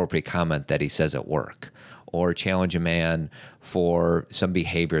an inappropriate comment that he says at work or challenge a man for some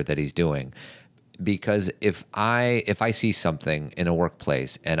behavior that he's doing. Because if I see something in a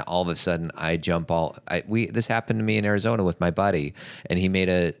workplace and all of a sudden I jump this happened to me in Arizona with my buddy, and he made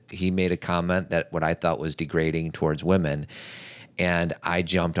a comment that what I thought was degrading towards women, and I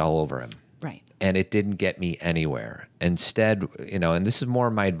jumped all over him. Right. And it didn't get me anywhere. Instead, and this is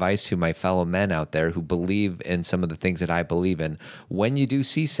more my advice to my fellow men out there who believe in some of the things that I believe in. When you do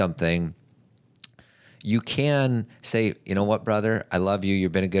see something, you can say, you know what, brother, I love you.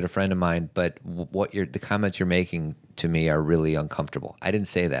 You've been a good friend of mine, but the comments you're making to me are really uncomfortable. I didn't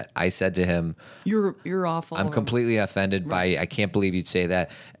say that. I said to him, "You're awful." I'm completely offended by. I can't believe you'd say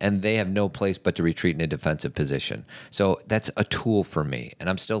that. And they have no place but to retreat in a defensive position. So that's a tool for me, and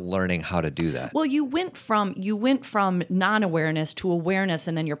I'm still learning how to do that. Well, you went from non-awareness to awareness,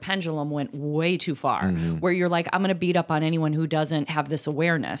 and then your pendulum went way too far, where you're like, I'm going to beat up on anyone who doesn't have this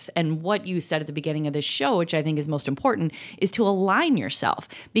awareness. And what you said at the beginning of this show, which I think is most important, is to align yourself.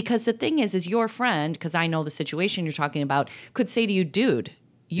 Because the thing is your friend, because I know the situation you're talking about, could say to you, dude,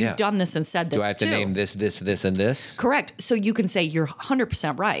 you've done this and said this too. Do I have to name this, and this? Correct. So you can say you're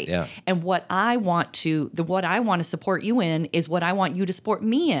 100% right. Yeah. And what I want to support you in is what I want you to support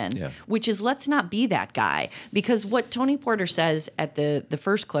me in, which is let's not be that guy. Because what Tony Porter says at the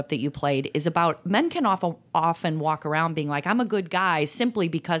first clip that you played is about men can often walk around being like, I'm a good guy simply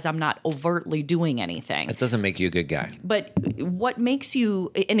because I'm not overtly doing anything. That doesn't make you a good guy. But what makes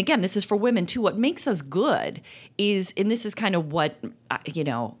you, and again, this is for women too, what makes us good is, and this is kind of what,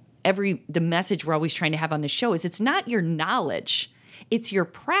 the message we're always trying to have on the show is it's not your knowledge, it's your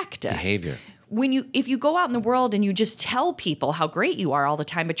practice. Behavior. If you go out in the world and you just tell people how great you are all the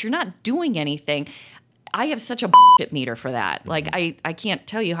time, but you're not doing anything, I have such a bullshit meter for that. Like I can't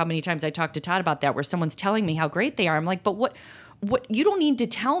tell you how many times I talk to Todd about that, where someone's telling me how great they are. I'm like, but what you don't need to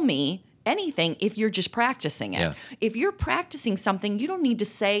tell me anything if you're just practicing it. Yeah. If you're practicing something, you don't need to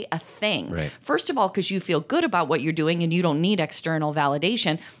say a thing. Right. First of all, because you feel good about what you're doing and you don't need external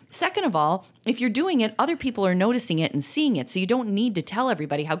validation. Second of all, if you're doing it, other people are noticing it and seeing it. So you don't need to tell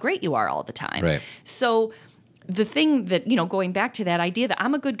everybody how great you are all the time. Right. So the thing that, going back to that idea that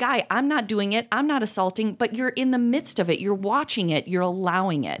I'm a good guy, I'm not doing it, I'm not assaulting, but you're in the midst of it, you're watching it, you're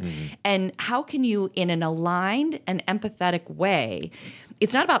allowing it. And how can you, in an aligned and empathetic way,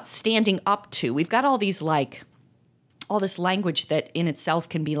 it's not about standing up to, we've got all these all this language that in itself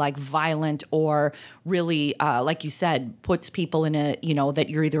can be like violent or really, like you said, puts people in a, that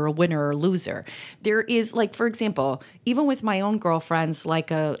you're either a winner or a loser. There is, like, for example, even with my own girlfriends,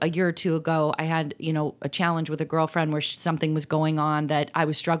 like a year or two ago, I had, a challenge with a girlfriend where something was going on that I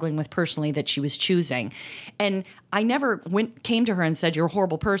was struggling with personally that she was choosing. And I never came to her and said, you're a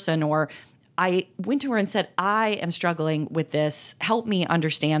horrible person, or I went to her and said, I am struggling with this. Help me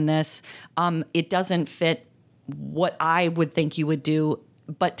understand this. It doesn't fit what I would think you would do,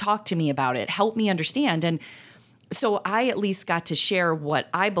 but talk to me about it. Help me understand. And so I at least got to share what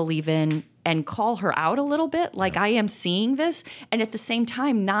I believe in and call her out a little bit, like I am seeing this, and at the same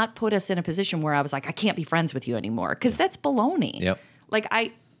time not put us in a position where I was like, I can't be friends with you anymore, because that's baloney. Yep. Like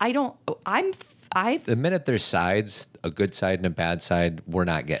The minute there's sides, a good side and a bad side, we're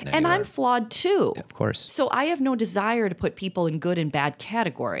not getting anywhere. and I'm flawed too. Of course. So I have no desire to put people in good and bad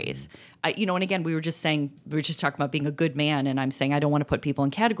categories. And again, we were just talking about being a good man, and I'm saying I don't want to put people in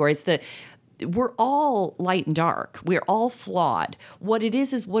categories. That we're all light and dark. We're all flawed. What it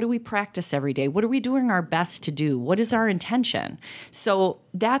is what do we practice every day? What are we doing our best to do? What is our intention? So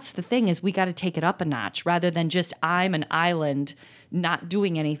that's the thing, is we got to take it up a notch rather than just I'm an island not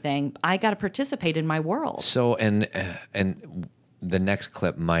doing anything. I got to participate in my world. So, and the next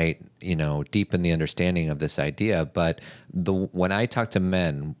clip might, deepen the understanding of this idea. But when I talk to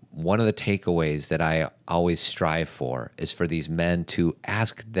men, one of the takeaways that I always strive for is for these men to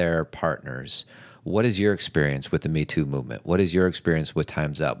ask their partners, what is your experience with the Me Too movement? What is your experience with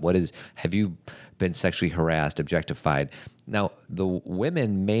Time's Up? Have you been sexually harassed, objectified? Now, the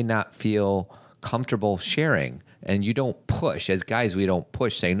women may not feel comfortable sharing, and you don't push. As guys, we don't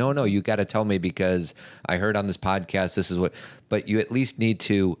push, saying, no, you got to tell me because I heard on this podcast, this is what, but you at least need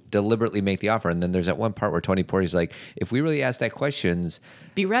to deliberately make the offer. And then there's that one part where Tony Porter's like, if we really ask that questions,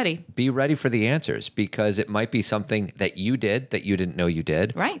 be ready for the answers, because it might be something that you did that you didn't know you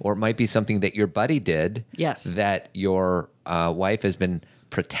did. Right. Or it might be something that your buddy did. Yes. That your wife has been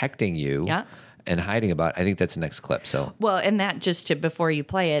protecting you. Yeah. And hiding about. I think that's the next clip. So, well, and that before you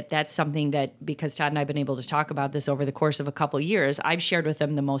play it, that's something that, because Todd and I have been able to talk about this over the course of a couple of years, I've shared with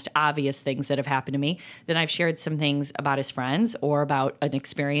him the most obvious things that have happened to me. Then I've shared some things about his friends or about an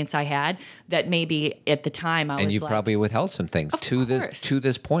experience I had that maybe at the time I was like... And you probably withheld some things to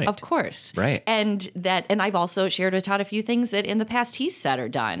this point. Of course. Right. And I've also shared with Todd a few things that in the past he's said or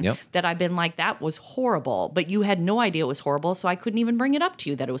done that I've been like, that was horrible, but you had no idea it was horrible, so I couldn't even bring it up to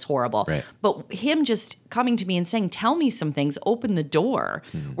you that it was horrible. Right. But him just coming to me and saying, tell me some things, open the door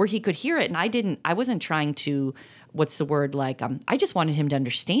where he could hear it. And I wasn't trying to, what's the word, I just wanted him to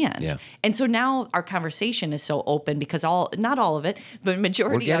understand. Yeah. And so now our conversation is so open because not all of it, but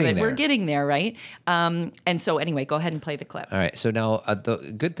majority of it, we're getting there, right? And so anyway, go ahead and play the clip. All right. So now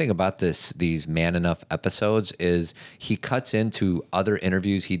the good thing about these Man Enough episodes is he cuts into other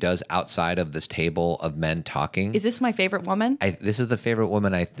interviews he does outside of this table of men talking. Is this my favorite woman? This is the favorite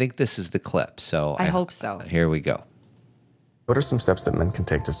woman. I think this is the clip. So I hope so. Here we go. What are some steps that men can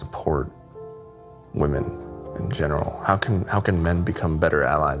take to support women in general? How can men become better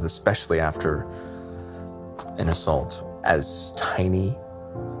allies, especially after an assault as tiny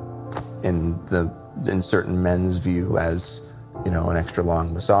in certain men's view as, an extra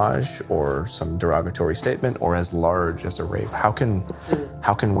long massage or some derogatory statement, or as large as a rape? How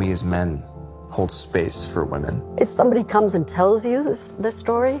can we as men hold space for women? If somebody comes and tells you this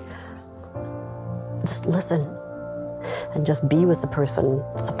story, just listen. And just be with the person,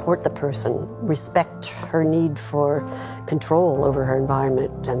 support the person, respect her need for control over her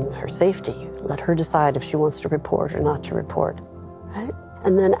environment and her safety. Let her decide if she wants to report or not to report, right?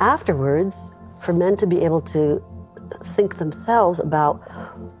 And then afterwards, for men to be able to think themselves about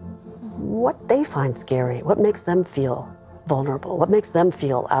what they find scary, what makes them feel vulnerable, what makes them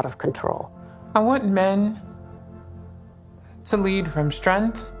feel out of control. I want men to lead from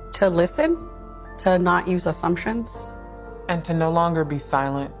strength, to listen, to not use assumptions, and to no longer be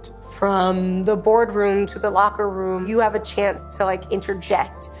silent. From the boardroom to the locker room, you have a chance to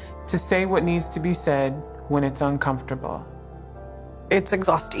interject. To say what needs to be said when it's uncomfortable. It's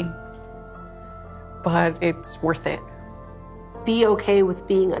exhausting, but it's worth it. be okay with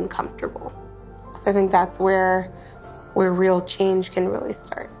being uncomfortable. So I think that's where real change can really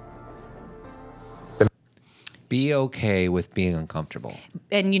start. Be okay with being uncomfortable.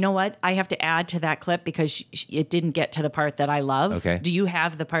 And you know what? I have to add to that clip because it didn't get to the part that I love. Okay. Do you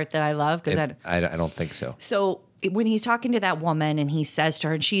have the part that I love? Because I don't think so. So when he's talking to that woman and he says to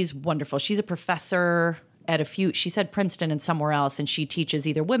her, and she's wonderful. She's a professor at she said Princeton and somewhere else, and she teaches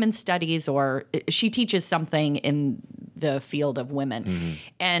either women's studies or she teaches something in the field of women. Mm-hmm.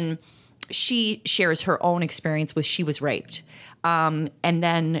 And she shares her own experience with she was raped. And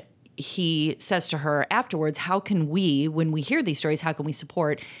then he says to her afterwards, how can we, when we hear these stories, how can we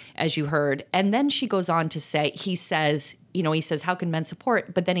support, as you heard? And then she goes on to say, he says, how can men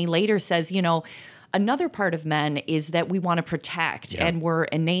support? But then he later says, another part of men is that we want to protect and we're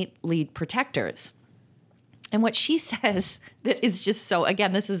innately protectors. And what she says that is just so,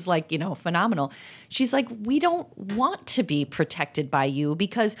 again, this is like, phenomenal. She's like, we don't want to be protected by you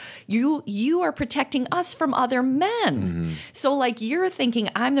because you are protecting us from other men. Mm-hmm. So like you're thinking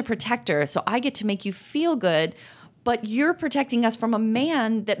I'm the protector, so I get to make you feel good, but you're protecting us from a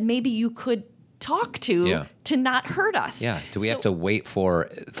man that maybe you could talk to not hurt us. Yeah. Do we have to wait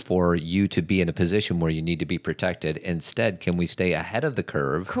for you to be in a position where you need to be protected? Instead, can we stay ahead of the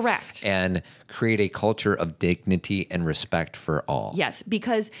curve? Correct. And create a culture of dignity and respect for all. Yes,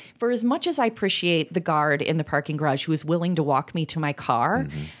 because for as much as I appreciate the guard in the parking garage who is willing to walk me to my car,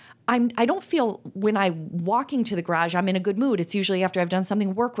 I don't feel when I'm walking to the garage, I'm in a good mood. It's usually after I've done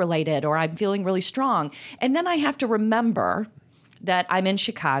something work related or I'm feeling really strong. And then I have to remember that I'm in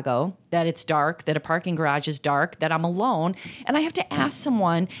Chicago, that it's dark, that a parking garage is dark, that I'm alone, and I have to ask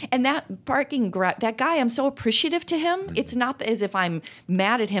someone. And that parking garage, that guy, I'm so appreciative to him. Mm-hmm. It's not as if I'm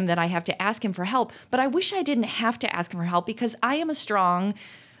mad at him that I have to ask him for help, but I wish I didn't have to ask him for help because I am a strong,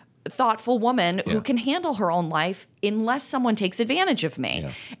 thoughtful woman who can handle her own life unless someone takes advantage of me.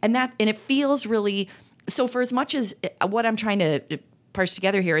 Yeah. And it feels really, so for as much as what I'm trying to parse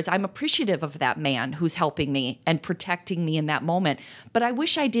together here is I'm appreciative of that man who's helping me and protecting me in that moment. But I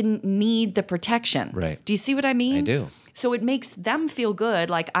wish I didn't need the protection. Right. Do you see what I mean? I do. So it makes them feel good,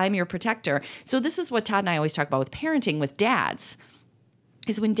 like I'm your protector. So this is what Todd and I always talk about with parenting with dads,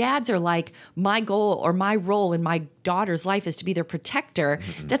 is when dads are like, my goal or my role in my daughter's life is to be their protector,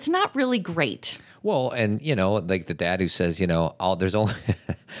 that's not really great. Well, and like the dad who says, there's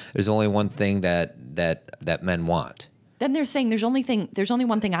only one thing that men want. Then they're saying there's only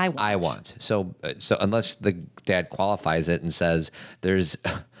one thing I want. So unless the dad qualifies it and says there's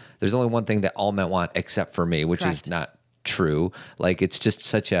only one thing that all men want except for me, which is not true. Like it's just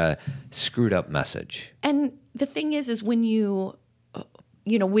such a screwed up message. And the thing is when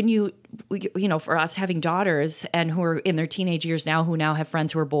for us having daughters and who are in their teenage years now, who now have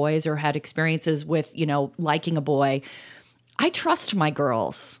friends who are boys or had experiences with, liking a boy, I trust my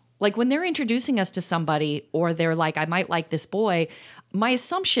girls. Like when they're introducing us to somebody or they're like, I might like this boy, my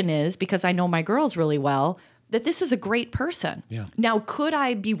assumption is, because I know my girls really well, that this is a great person. Yeah. Now, could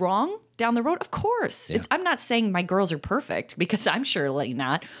I be wrong down the road? Of course. Yeah. I'm not saying my girls are perfect because I'm surely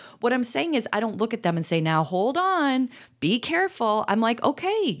not. What I'm saying is I don't look at them and say, now hold on, be careful. I'm like,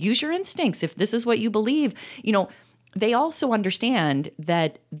 okay, use your instincts. If this is what you believe, they also understand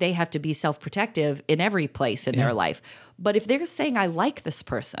that they have to be self-protective in every place in their life. But if they're saying, I like this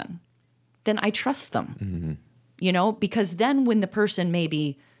person, then I trust them, because then when the person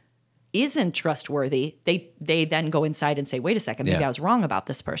maybe isn't trustworthy, they then go inside and say, wait a second, maybe I was wrong about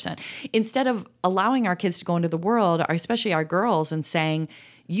this person. Instead of allowing our kids to go into the world, especially our girls, and saying,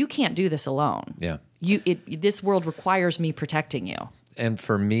 you can't do this alone. Yeah. This world requires me protecting you. And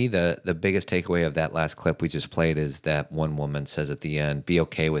for me, the biggest takeaway of that last clip we just played is that one woman says at the end, be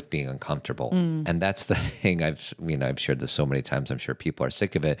okay with being uncomfortable. And that's the thing I've shared this so many times. I'm sure people are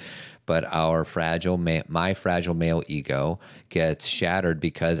sick of it, but my fragile male ego gets shattered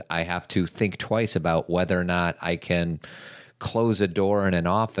because I have to think twice about whether or not I can close a door in an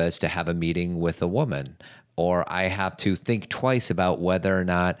office to have a meeting with a woman, or I have to think twice about whether or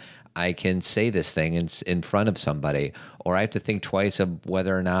not I can say this thing in front of somebody, or I have to think twice of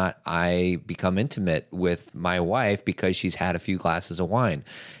whether or not I become intimate with my wife because she's had a few glasses of wine.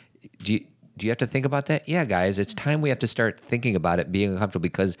 Do you have to think about that? Yeah, guys, it's time we have to start thinking about it being uncomfortable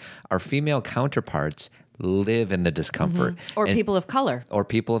because our female counterparts live in the discomfort. Or people of color.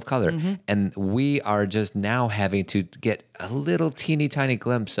 And we are just now having to get a little teeny tiny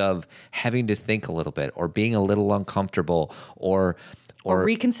glimpse of having to think a little bit or being a little uncomfortable or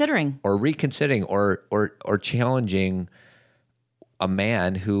reconsidering or challenging a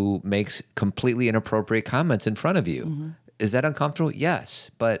man who makes completely inappropriate comments in front of you. Is that uncomfortable?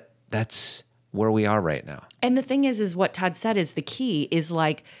 Yes, but that's where we are right now. And the thing is what Todd said is the key is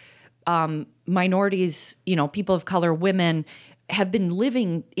like minorities, people of color, women have been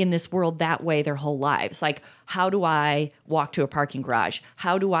living in this world that way their whole lives. Like, how do I walk to a parking garage?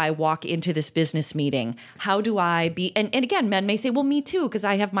 How do I walk into this business meeting? How do I be, and again, men may say, well, me too, because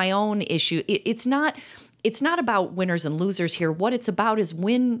I have my own issue. It's not about winners and losers here. What it's about is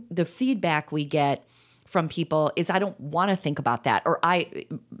when the feedback we get from people is I don't want to think about that, or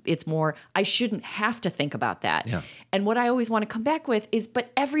it's more I shouldn't have to think about that. Yeah. And what I always want to come back with is, but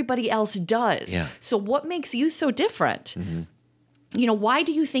everybody else does. Yeah. So what makes you so different? Mm-hmm. Why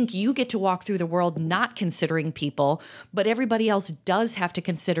do you think you get to walk through the world not considering people, but everybody else does have to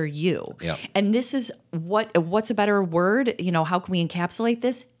consider you? Yeah. And this is what's a better word? How can we encapsulate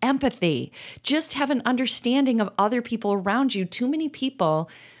this? Empathy. Just have an understanding of other people around you. Too many people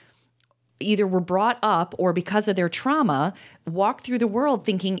either were brought up or because of their trauma walk through the world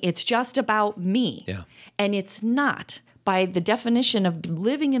thinking it's just about me. Yeah. And it's not. By the definition of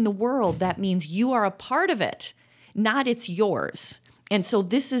living in the world, that means you are a part of it, not it's yours. And so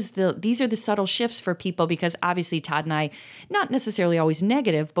these are the subtle shifts for people, because obviously Todd and I, not necessarily always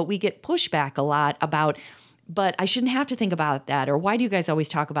negative, but we get pushback a lot about, but I shouldn't have to think about that, or why do you guys always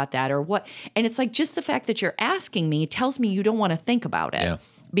talk about that, or what? And it's like, just the fact that you're asking me tells me you don't want to think about it. Yeah.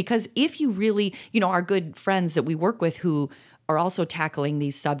 Because if you really, our good friends that we work with who are also tackling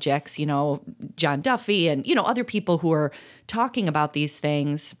these subjects, John Duffy and, other people who are talking about these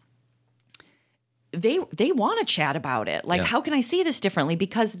things, they want to chat about it. Like, how can I see this differently?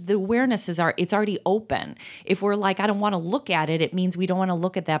 Because the awareness it's already open. If we're like, I don't want to look at it, it means we don't want to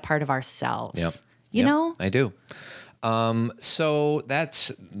look at that part of ourselves. Yep. You know? I do. So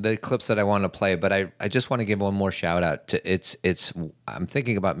that's the clips that I want to play, but I just want to give one more shout out to I'm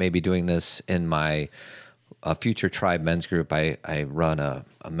thinking about maybe doing this in my future tribe men's group. I run a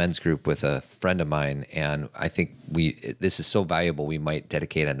men's group with a friend of mine, and I think this is so valuable. We might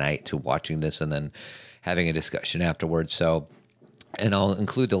dedicate a night to watching this and then having a discussion afterwards. So, and I'll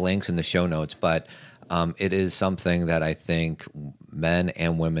include the links in the show notes, but it is something that I think men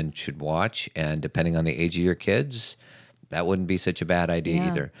and women should watch, and depending on the age of your kids, that wouldn't be such a bad idea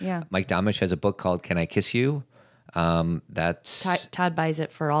either. Yeah. Mike Domish has a book called Can I Kiss You? That's Todd buys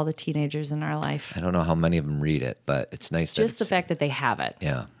it for all the teenagers in our life. I don't know how many of them read it, but it's nice that Just the fact that they have it.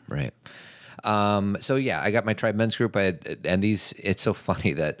 Yeah, right. So yeah, I got my tribe men's group, and it's so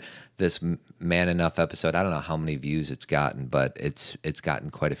funny that this Man Enough episode, I don't know how many views it's gotten, but it's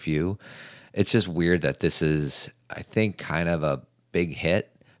gotten quite a few. It's just weird that this is, I think, kind of a big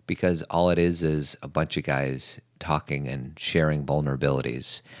hit, because all it is a bunch of guys talking and sharing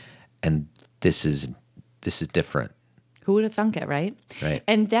vulnerabilities, and this is different. Who would have thunk it, right? Right.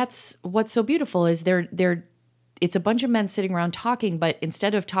 And that's what's so beautiful is it's a bunch of men sitting around talking, but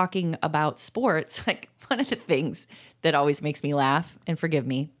instead of talking about sports, like one of the things that always makes me laugh, and forgive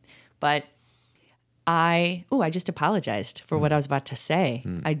me, but I just apologized for what I was about to say.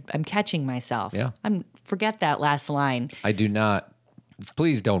 I'm catching myself. Yeah. Forget that last line. I do not.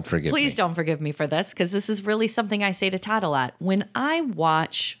 Please don't forgive me. Please don't forgive me for this, because this is really something I say to Todd a lot. When I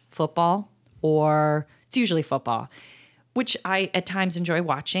watch football, or it's usually football, which I at times enjoy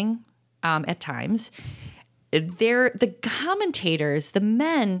watching, at times, the commentators, the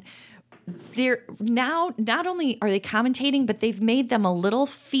men, they're now not only are they commentating, but they've made them a little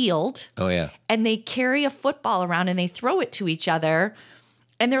field. Oh, yeah. And they carry a football around and they throw it to each other.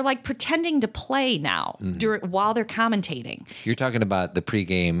 And they're like pretending to play now while they're commentating. You're talking about the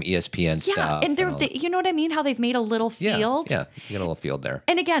pregame ESPN stuff. Yeah, and you know what I mean? How they've made a little field. Yeah, you get a little field there.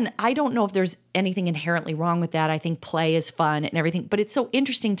 And again, I don't know if there's anything inherently wrong with that. I think play is fun and everything. But it's so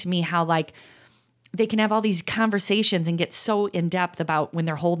interesting to me how like they can have all these conversations and get so in depth about when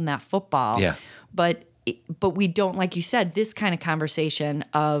they're holding that football. Yeah. But we don't, like you said, this kind of conversation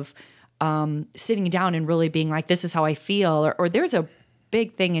of sitting down and really being like, this is how I feel. Or there's a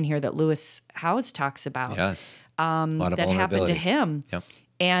big thing in here that Lewis Howes talks about. Yes. A lot of that happened to him. Yep.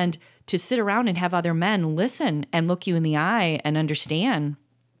 And to sit around and have other men listen and look you in the eye and understand.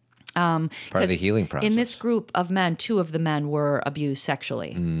 Part of the healing process. In this group of men, 2 of the men were abused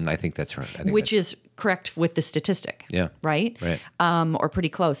sexually. I think that's right. Which is correct with the statistic. Yeah. Right? Right. Or pretty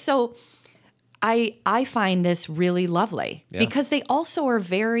close. So I find this really lovely because they also are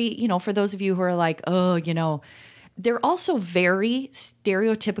very, for those of you who are like, they're also very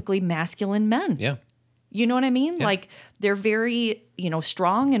stereotypically masculine men. Yeah. You know what I mean? Yeah. Like they're very,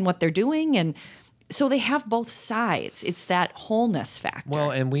 strong in what they're doing. And so they have both sides. It's that wholeness factor.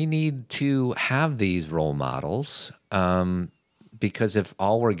 Well, and we need to have these role models Because if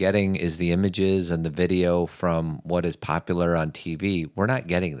all we're getting is the images and the video from what is popular on TV, we're not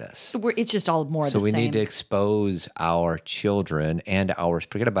getting this. It's just all more of So the we same. need to expose our children and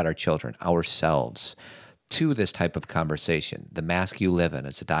forget about our children, ourselves, to this type of conversation. The Mask You Live In,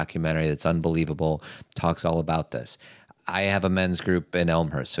 it's a documentary that's unbelievable, talks all about this. I have a men's group in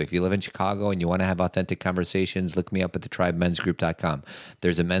Elmhurst. So if you live in Chicago and you want to have authentic conversations, look me up at thetribemensgroup.com.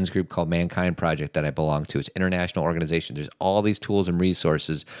 There's a men's group called Mankind Project that I belong to. It's an international organization. There's all these tools and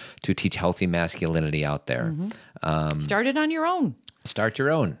resources to teach healthy masculinity out there. Start it on your own. Start your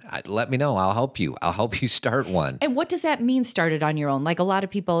own. Let me know. I'll help you. I'll help you start one. And what does that mean, start it on your own? Like a lot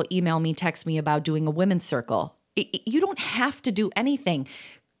of people email me, text me about doing a women's circle. You don't have to do anything.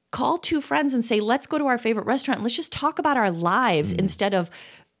 Call 2 friends and say, let's go to our favorite restaurant. And let's just talk about our lives instead of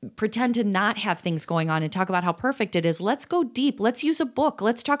pretend to not have things going on and talk about how perfect it is. Let's go deep. Let's use a book.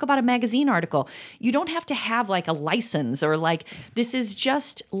 Let's talk about a magazine article. You don't have to have like a license or like, this is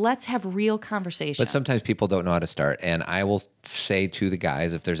just, let's have real conversation. But sometimes people don't know how to start. And I will say to the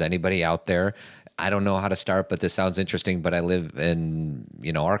guys, if there's anybody out there, I don't know how to start, but this sounds interesting, but I live in,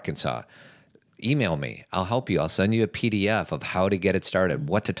 Arkansas. Email me. I'll help you. I'll send you a PDF of how to get it started,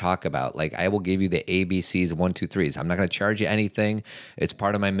 what to talk about. Like I will give you the ABCs, 1, 2, 3s. I'm not going to charge you anything. It's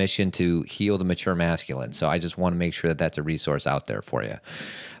part of my mission to heal the mature masculine. So I just want to make sure that that's a resource out there for you.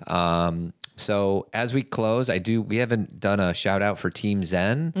 So as we close, we haven't done a shout out for Team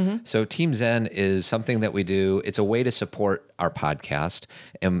Zen. Mm-hmm. So Team Zen is something that we do. It's a way to support our podcast.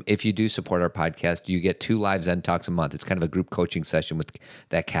 And if you do support our podcast, you get 2 live Zen talks a month. It's kind of a group coaching session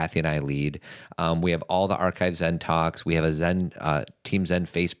that Cathy and I lead. We have all the archive Zen talks. We have a Team Zen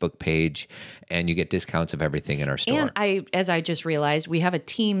Facebook page, and you get discounts of everything in our store. And as I just realized, we have a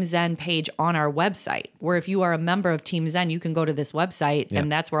Team Zen page on our website where if you are a member of Team Zen, you can go to this website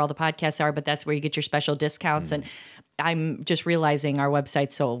and that's where all the podcasts are, but that's where you get your special discounts. And I'm just realizing our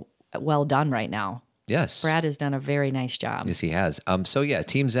website's so well done right now. Yes. Brad has done a very nice job. Yes, he has. So yeah,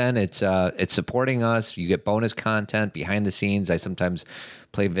 Team Zen, it's supporting us. You get bonus content behind the scenes. I sometimes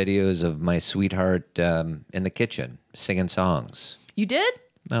play videos of my sweetheart in the kitchen singing songs. You did?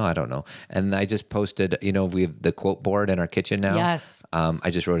 No, I don't know. And I just posted, we have the quote board in our kitchen now. Yes. I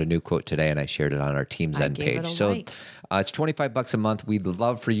just wrote a new quote today and I shared it on our Team Zen page. So it's $25 a month. We'd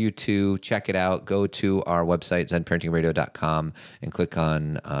love for you to check it out. Go to our website, zenparentingradio.com, and click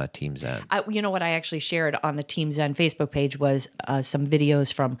on Team Zen. You know what I actually shared on the Team Zen Facebook page was some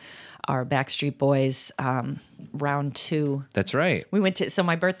videos from our Backstreet Boys round 2. That's right. We went so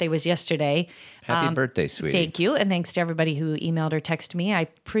my birthday was yesterday. Happy birthday, sweetie. Thank you. And thanks to everybody who emailed or texted me. I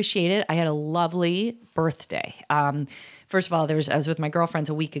appreciate it. I had a lovely birthday. First of all, I was with my girlfriends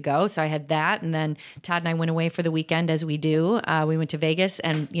a week ago, so I had that. And then Todd and I went away for the weekend, as we do. We went to Vegas,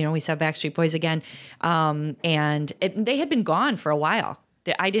 and we saw Backstreet Boys again. And they had been gone for a while.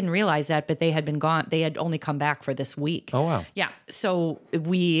 I didn't realize that, but they had been gone. They had only come back for this week. Oh, wow. Yeah. So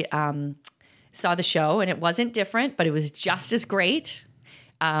we saw the show, and it wasn't different, but it was just as great.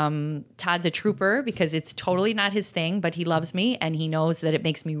 Todd's a trooper because it's totally not his thing, but he loves me and he knows that it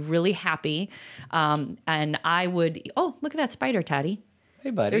makes me really happy. And I would, look at that spider, Toddy.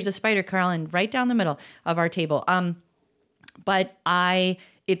 Hey, buddy. There's a spider crawling right down the middle of our table. But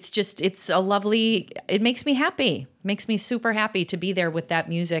it's a lovely, it makes me happy. Makes me super happy to be there with that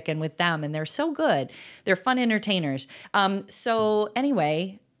music and with them. And they're so good. They're fun entertainers. So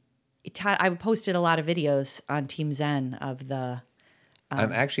anyway, I posted a lot of videos on Team Zen of the...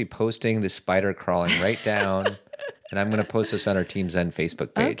 I'm actually posting the spider crawling right down, and I'm going to post this on our Team Zen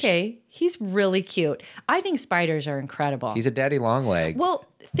Facebook page. Okay. He's really cute. I think spiders are incredible. He's a daddy long leg. Well,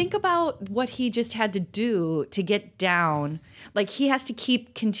 think about what he just had to do to get down. Like, he has to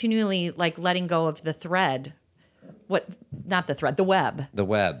keep continually, letting go of the thread. Not the thread, the web. The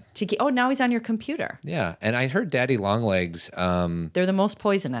web. Now he's on your computer. Yeah, and I heard daddy long legs. They're the most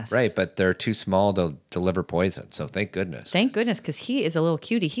poisonous. Right, but they're too small to deliver poison, so thank goodness. Thank goodness, because he is a little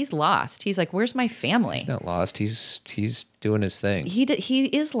cutie. He's lost. He's like, where's my family? He's not lost. He's doing his thing. He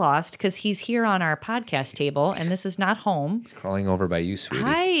is lost because he's here on our podcast table, and this is not home. He's crawling over by you,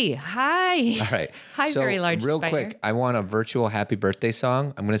 sweetie. Hi. All right. Hi, so very large real spider. quick, I want a virtual happy birthday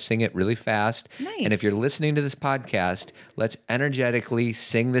song. I'm going to sing it really fast. Nice. And if you're listening to this podcast, let's energetically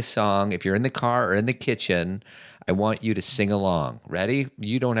sing this song. If you're in the car or in the kitchen, I want you to sing along. Ready?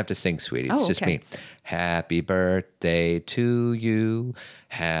 You don't have to sing, sweetie. It's just okay. me. Happy birthday to you.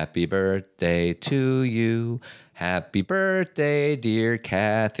 Happy birthday to you. Happy birthday, dear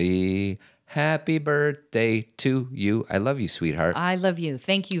Cathy. Happy birthday to you. I love you, sweetheart. I love you.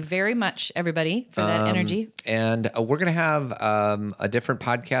 Thank you very much, everybody, for that energy. And we're going to have a different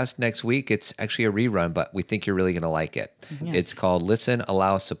podcast next week. It's actually a rerun, but we think you're really going to like it. Yes. It's called Listen,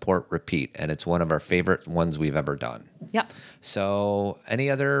 Allow, Support, Repeat, and it's one of our favorite ones we've ever done. Yep. So any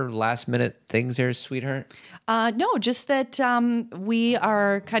other last minute things there, sweetheart? No, just that we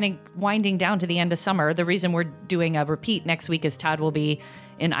are kind of winding down to the end of summer. The reason we're doing a repeat next week is Todd will be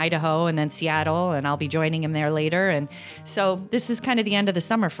in Idaho and then Seattle, and I'll be joining him there later. And so this is kind of the end of the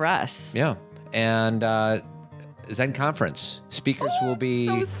summer for us. Yeah. And Zen Conference. Speakers will be...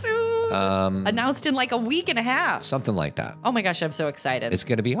 So soon. Announced in like a week and a half. Something like that. Oh my gosh, I'm so excited. It's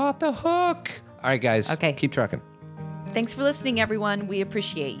going to be off the hook. All right, guys. Okay. Keep trucking. Thanks for listening, everyone. We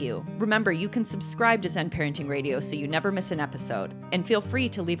appreciate you. Remember, you can subscribe to Zen Parenting Radio so you never miss an episode. And feel free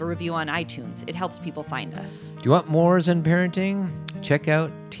to leave a review on iTunes. It helps people find us. Do you want more Zen Parenting? Check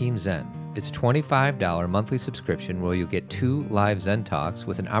out Team Zen. It's a $25 monthly subscription where you'll get 2 live Zen Talks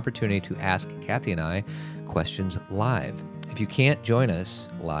with an opportunity to ask Cathy and I questions live. If you can't join us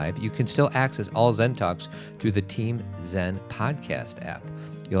live, you can still access all Zen Talks through the Team Zen podcast app.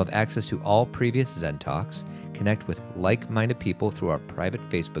 You'll have access to all previous Zen Talks, connect with like-minded people through our private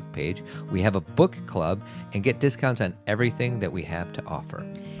Facebook page. We have a book club and get discounts on everything that we have to offer.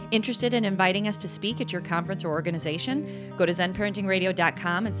 Interested in inviting us to speak at your conference or organization? Go to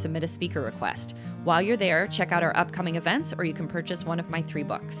zenparentingradio.com and submit a speaker request. While you're there, check out our upcoming events, or you can purchase one of my 3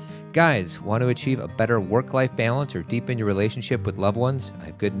 books. Guys, want to achieve a better work-life balance or deepen your relationship with loved ones? I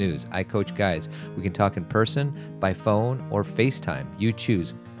have good news. I coach guys. We can talk in person, by phone, or FaceTime. You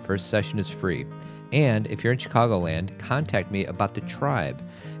choose. First session is free. And if you're in Chicagoland, contact me about the Tribe.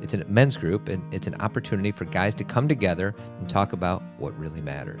 It's a men's group, and it's an opportunity for guys to come together and talk about what really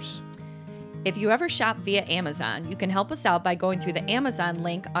matters. If you ever shop via Amazon, you can help us out by going through the Amazon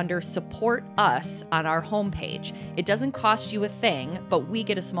link under Support Us on our homepage. It doesn't cost you a thing, but we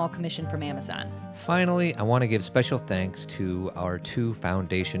get a small commission from Amazon. Finally, I want to give special thanks to our 2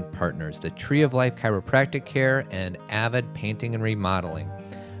 foundation partners, the Tree of Life Chiropractic Care and Avid Painting and Remodeling.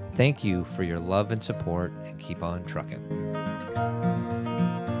 Thank you for your love and support, and keep on trucking.